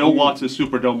was Bill Watts'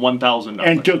 Superdome, $1,000.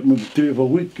 And took me 3 or 4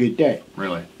 weeks to get that.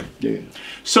 Really? Yeah.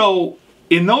 So,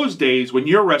 in those days, when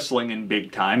you're wrestling in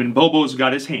big time, and Bobo's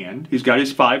got his hand, he's got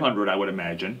his 500, I would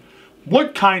imagine,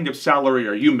 what kind of salary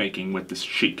are you making with this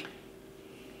Sheik?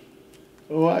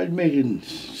 Oh, I was making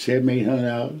 $700,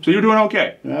 $800. So you're doing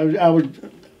okay?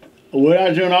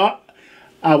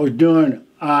 I was doing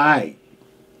all right.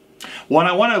 Well, and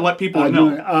I want to let people know.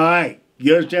 Doing all right.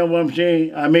 You understand what I'm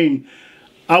saying? I mean,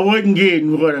 I wasn't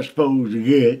getting what I was supposed to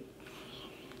get,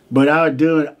 but I was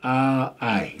doing all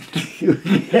right.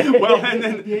 Well,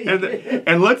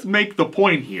 and let's make the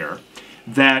point here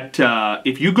that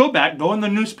if you go in the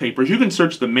newspapers, you can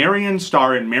search the Marion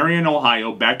Star in Marion,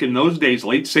 Ohio, back in those days,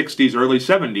 late 60s, early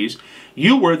 70s.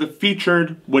 You were the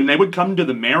featured, when they would come to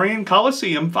the Marion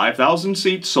Coliseum, 5,000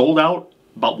 seats, sold out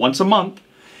about once a month.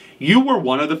 You were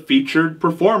one of the featured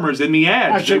performers in the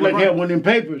ads. I should like to have one in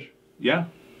papers. Yeah.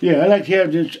 Yeah, I like to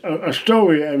have this a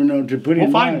story, I don't know, to put in.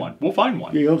 We'll find one. We'll find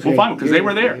one. Yeah, okay. We'll find one, because they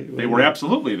were there. They were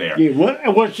absolutely there. Yeah,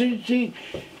 what, see,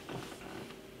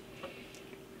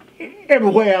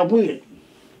 everywhere I went,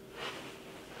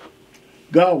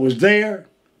 God was there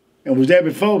and was there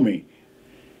before me.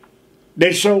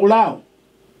 They sold out.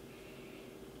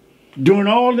 Doing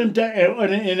all them time,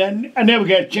 and I never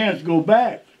got a chance to go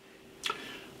back.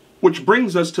 Which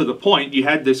brings us to the point, you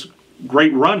had this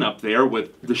great run up there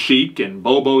with the Sheik, and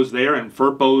Bobo's there, and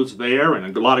Furpo's there,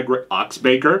 and a lot of great...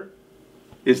 Oxbaker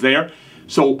is there.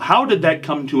 So how did that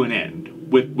come to an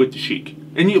end with the Sheik?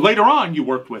 And later on, you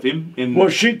worked with him in... Well,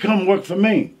 Sheik come work for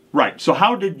me. Right. So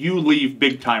how did you leave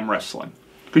big time wrestling?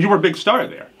 Because you were a big star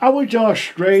there. I went to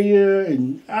Australia,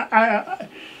 and I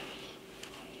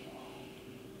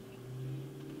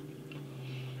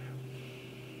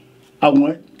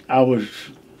was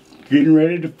getting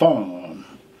ready to farm,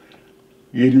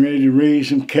 getting ready to raise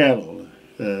some cattle.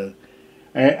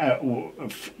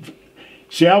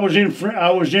 See, I was in Fort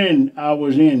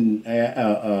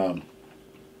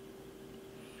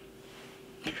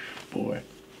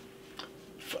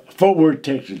Worth,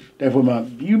 Texas. That's where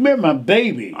you met my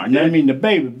baby. I did. I mean the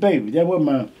baby. That's where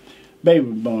my baby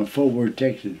was born, Fort Worth,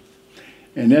 Texas.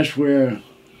 And that's where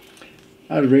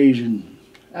I was raising,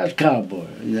 I was a cowboy.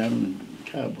 I'm a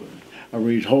cowboy. I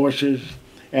raised horses,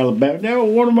 Alabama. That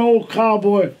was one of my old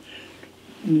cowboy.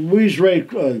 We used to raise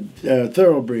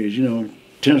thoroughbreds,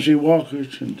 Tennessee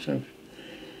Walkers and stuff.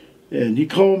 And he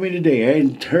called me today. I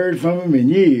hadn't heard from him in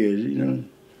years,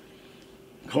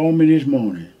 Called me this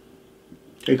morning.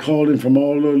 They called him from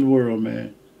all over the world,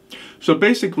 man. So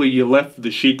basically you left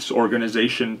the Sheik's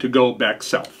organization to go back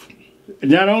south.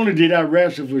 Not only did I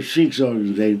wrestle for Sheik's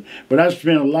organization, but I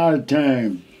spent a lot of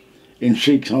time in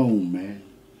Sheik's home, man.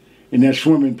 In that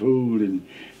swimming pool and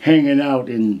hanging out.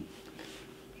 And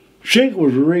Sheik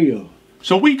was real.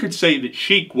 So we could say that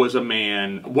Sheik was a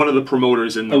man, one of the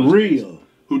promoters in those days,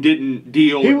 who didn't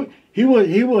deal. He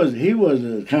was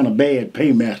a kind of bad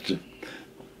paymaster.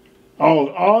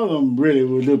 All of them really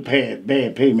were little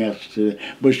bad paymasters,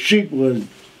 but Sheik was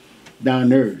down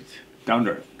to earth. Down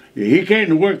to earth. Yeah, he came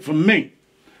to work for me,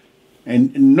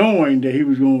 and knowing that he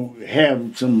was going to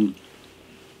have some,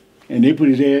 and they put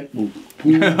his head. Put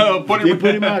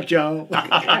him out, y'all.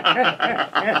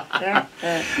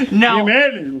 Now, him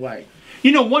and his wife.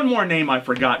 One more name I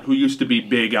forgot who used to be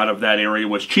big out of that area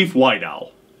was Chief White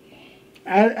Owl.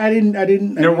 I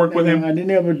didn't. Never worked with him? I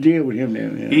didn't ever deal with him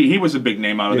there. He was a big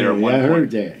name out of there at one point. I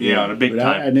heard that. Yeah, a big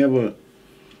time. I never.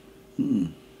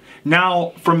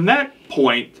 Now, from that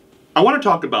point, I want to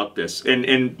talk about this,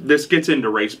 and this gets into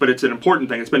race, but it's an important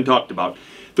thing. It's been talked about.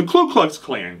 The Ku Klux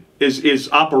Klan is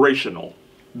operational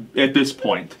at this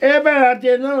point. Everybody out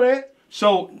there know that.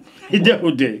 So,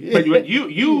 but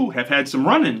you have had some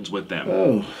run-ins with them.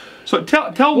 Oh. So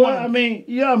tell well, I mean,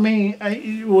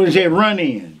 when they say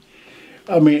run-in,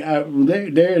 I mean,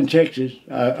 there in Texas,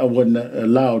 I wasn't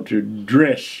allowed to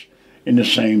dress in the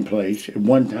same place at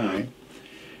one time.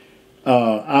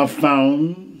 I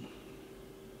found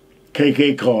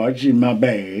KK cards in my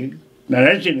bag. Now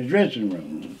that's in the dressing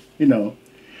room, you know.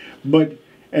 But,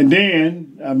 and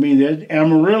then, I mean, there's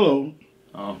Amarillo.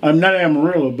 Oh. I'm not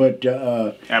Amarillo, but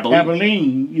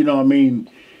Abilene, you know, I mean,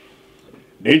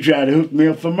 they tried to hook me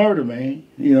up for murder, man,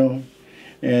 you know.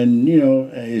 And, you know,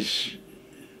 it's,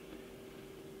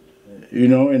 you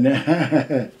know, and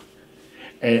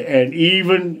and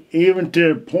even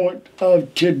to the point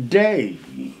of today,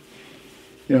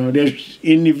 you know, there's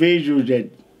individuals that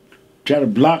try to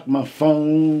block my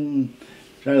phone,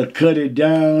 try to cut it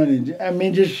down, and I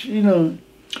mean, just, you know,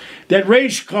 that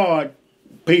race card,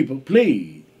 people,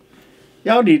 please,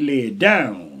 y'all need to lay it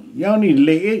down. Y'all need to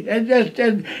lay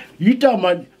it. You talking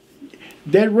about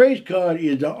that race card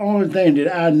is the only thing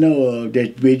that I know of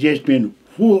that's just been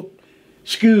whooped,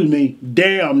 excuse me,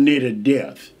 damn near to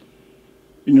death.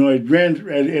 You know,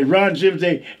 as Ron Simmons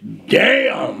say,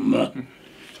 damn.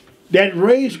 That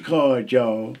race card,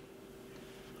 y'all,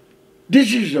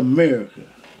 this is America.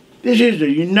 This is the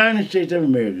United States of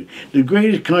America, the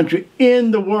greatest country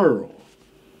in the world.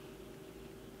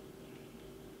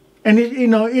 And, you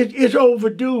know, it's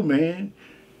overdue, man.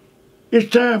 It's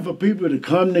time for people to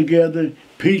come together,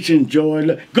 peace and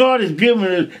joy. God has given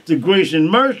us the grace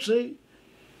and mercy.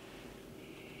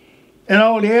 And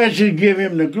all they ask is to give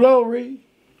him the glory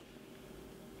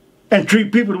and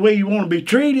treat people the way you want to be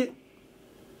treated.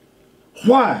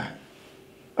 Why?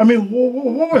 I mean,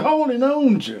 what are we holding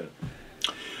on to?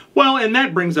 Well, and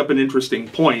that brings up an interesting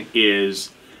point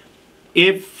is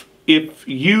if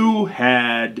you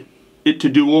had it to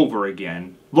do over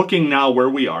again, looking now where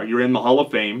we are, you're in the Hall of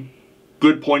Fame,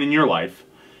 good point in your life,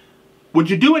 would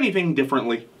you do anything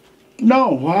differently?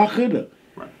 No, I could have.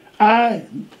 Right.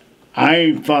 I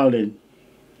ain't following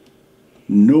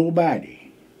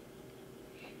nobody.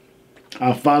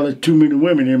 I followed too many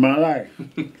women in my life.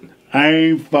 I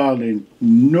ain't following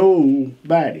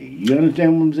nobody. You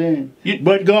understand what I'm saying?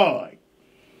 But God.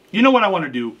 You know what I want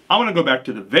to do? I want to go back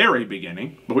to the very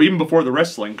beginning, even before the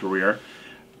wrestling career,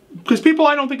 because people,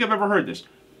 I don't think have ever heard this.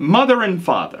 Mother and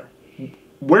father.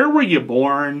 Where were you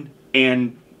born,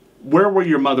 and where were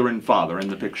your mother and father in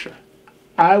the picture?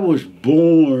 I was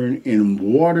born in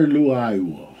Waterloo,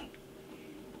 Iowa.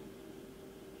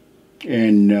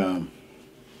 And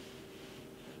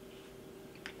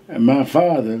my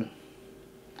father,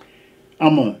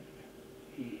 I'm a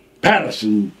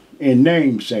Patterson in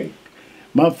namesake.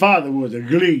 My father was a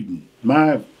Gleason.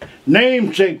 My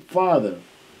namesake father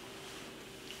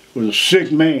was a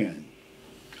sick man.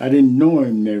 I didn't know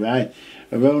him there. I've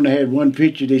only had one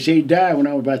picture. They say he died when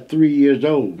I was about 3 years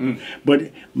old.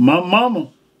 But my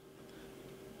mama,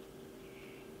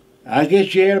 I guess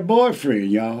she had a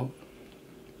boyfriend, y'all.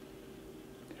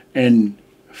 And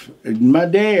my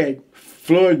dad,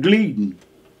 Floyd Gleason,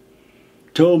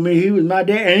 told me he was my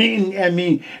dad.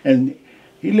 And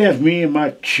he left me and my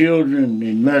children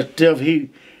and my stuff. He's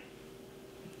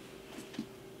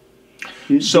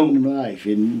in my life,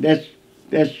 and that's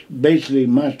basically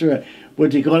my story.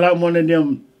 What they call, I'm one of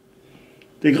them.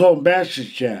 They call them bastard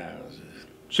child.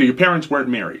 So your parents weren't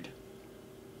married.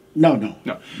 No.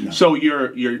 So you're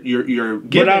given.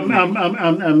 But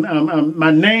I'm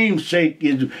my namesake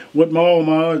is what all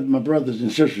my brothers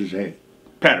and sisters had.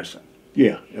 Patterson.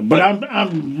 Yeah, but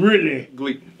I'm really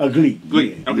Gleason. A Gleason.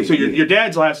 Gleason. Okay, so your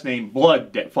dad's last name,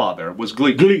 blood father, was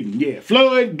Gleason. Gleason, yeah.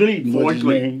 Floyd Gleason was his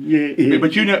name. Yeah.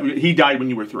 But you know he died when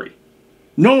you were 3.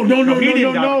 No. He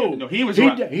didn't die. No, he was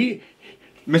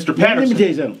Mr. Patterson. Let me tell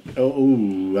you something.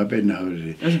 Oh, I bet know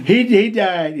it is. He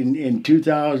died in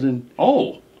 2000.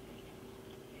 Oh.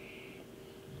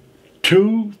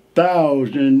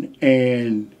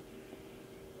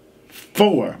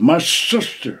 2004. My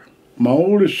sister, my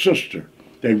oldest sister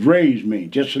that raised me,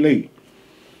 Jesse Lee,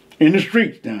 in the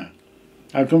streets now.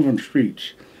 I come from the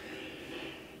streets.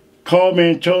 Called me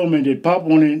and told me that Papa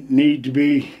wouldn't go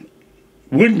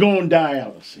on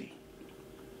dialysis.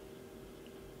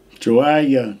 So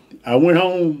I went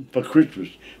home for Christmas,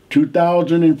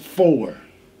 2004.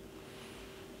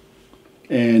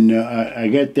 And I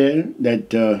got there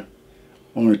that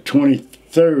on the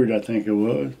 23rd, I think it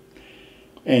was.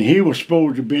 And he was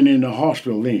supposed to have been in the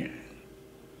hospital then.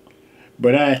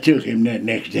 But I took him that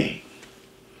next day.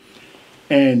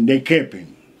 And they kept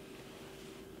him.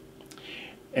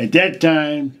 At that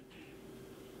time,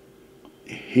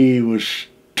 he was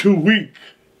too weak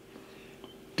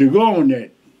to go on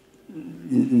that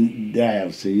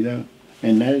dialysis, you know.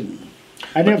 And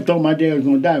I never thought my dad was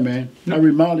going to die, man. I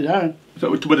remodeled his house.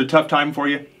 So it was a tough time for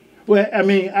you? Well, I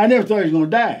mean, I never thought he was going to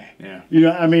die. Yeah. You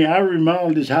know, I mean, I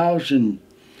remodeled his house and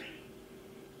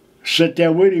sat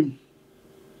there with him.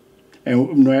 And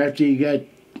you know, after he got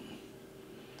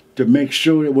to make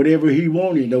sure that whatever he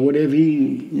wanted or whatever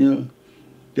he, you know,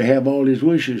 to have all his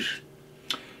wishes.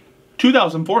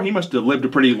 2004, he must have lived a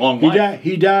pretty long life.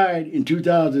 He died in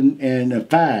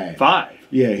 2005. 5?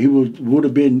 Yeah, he would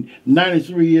have been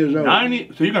 93 years old.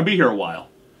 90? So you're going to be here a while.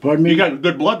 Pardon me? You got a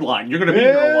good bloodline. You're going to be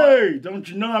here a while. Hey, don't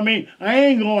you know? I mean, I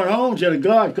ain't going home till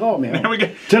God called me home. There we go.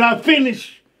 Till I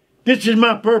finish. This is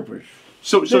my purpose.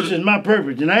 So this is my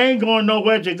purpose. And I ain't going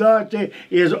nowhere till God says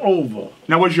it's over.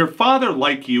 Now, was your father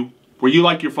like you? Were you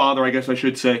like your father, I guess I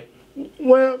should say?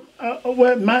 Well,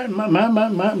 my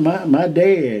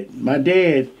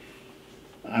dad,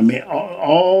 I mean,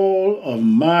 all of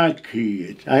my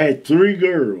kids, I had 3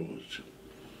 girls.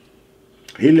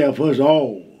 He left us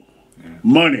all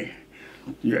money,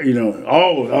 you know,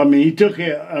 all, I mean, he took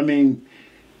care, I mean.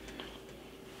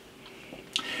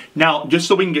 Now, just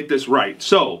so we can get this right,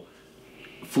 so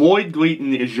Floyd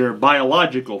Gleaton is your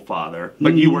biological father,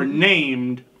 but you were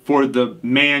named for the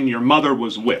man your mother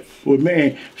was with. Well,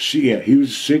 man, see, yeah, he was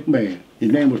a sick man.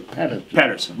 His name was Patterson.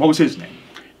 Patterson. What was his name?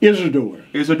 Isidore.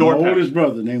 Isidore My Patterson. oldest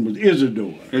brother's name was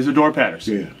Isidore. Isidore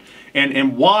Patterson. Yeah.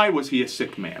 And why was he a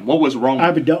sick man? What was wrong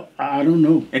with him? I don't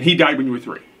know. And he died when you were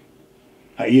 3.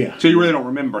 Yeah. So you really don't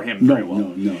remember him very well.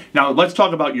 No. Now, let's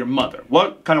talk about your mother.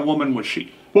 What kind of woman was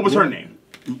she? What was her name?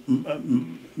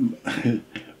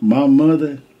 My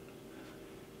mother,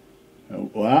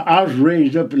 well, I was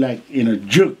raised up like in a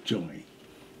juke joint.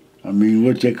 I mean,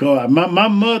 what they call it. My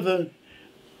mother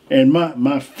and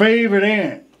my favorite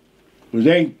aunt was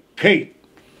Aunt Kate.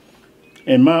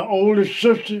 And my oldest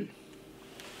sister,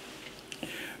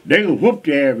 they could whoop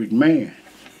the average man.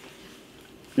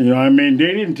 You know what I mean?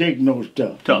 They didn't take no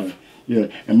stuff. Tough. Yeah.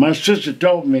 And my sister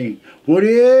taught me,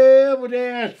 whatever they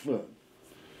ask for,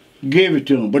 give it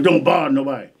to them. But don't bother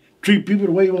nobody. Treat people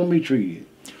the way you want to be treated.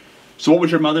 So what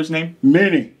was your mother's name?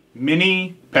 Minnie.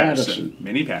 Minnie Patterson.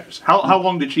 Minnie Patterson. How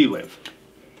long did she live?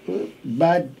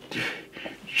 But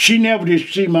she never did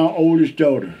see my oldest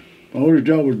daughter. My oldest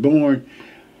daughter was born,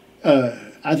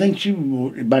 I think she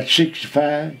was about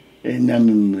 65. And I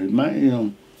mean, you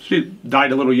know. She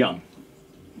died a little young.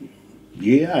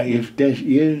 Yeah, if that's,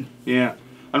 yeah. Yeah.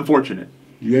 Unfortunate.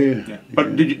 Yeah. But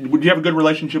would you have a good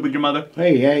relationship with your mother?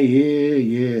 Hey,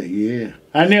 yeah.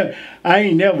 I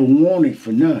ain't never wanted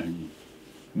for nothing.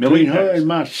 Millie Between her and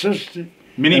my sister,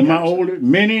 Minnie and my Patterson. older,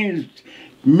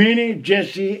 Minnie,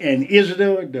 Jesse, and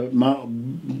Isidore,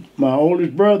 my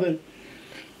oldest brother,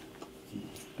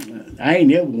 I ain't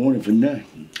never wanted for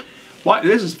nothing. Well,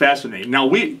 this is fascinating. Now,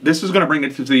 this is going to bring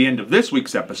it to the end of this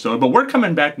week's episode, but we're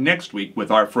coming back next week with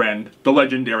our friend, the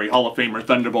legendary Hall of Famer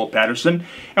Thunderbolt Patterson,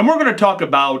 and we're going to talk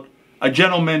about a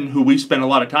gentleman who we spent a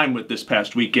lot of time with this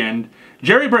past weekend,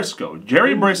 Jerry Briscoe.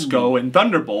 Jerry Briscoe and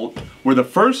Thunderbolt were the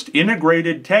first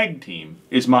integrated tag team,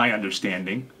 is my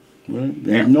understanding. Well,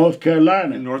 in North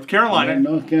Carolina. In North Carolina. Yeah,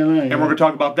 North Carolina. And we're going to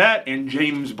talk about that and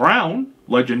James Brown,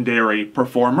 legendary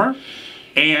performer,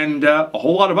 and a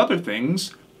whole lot of other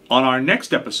things on our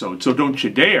next episode. So don't you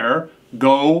dare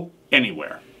go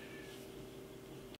anywhere.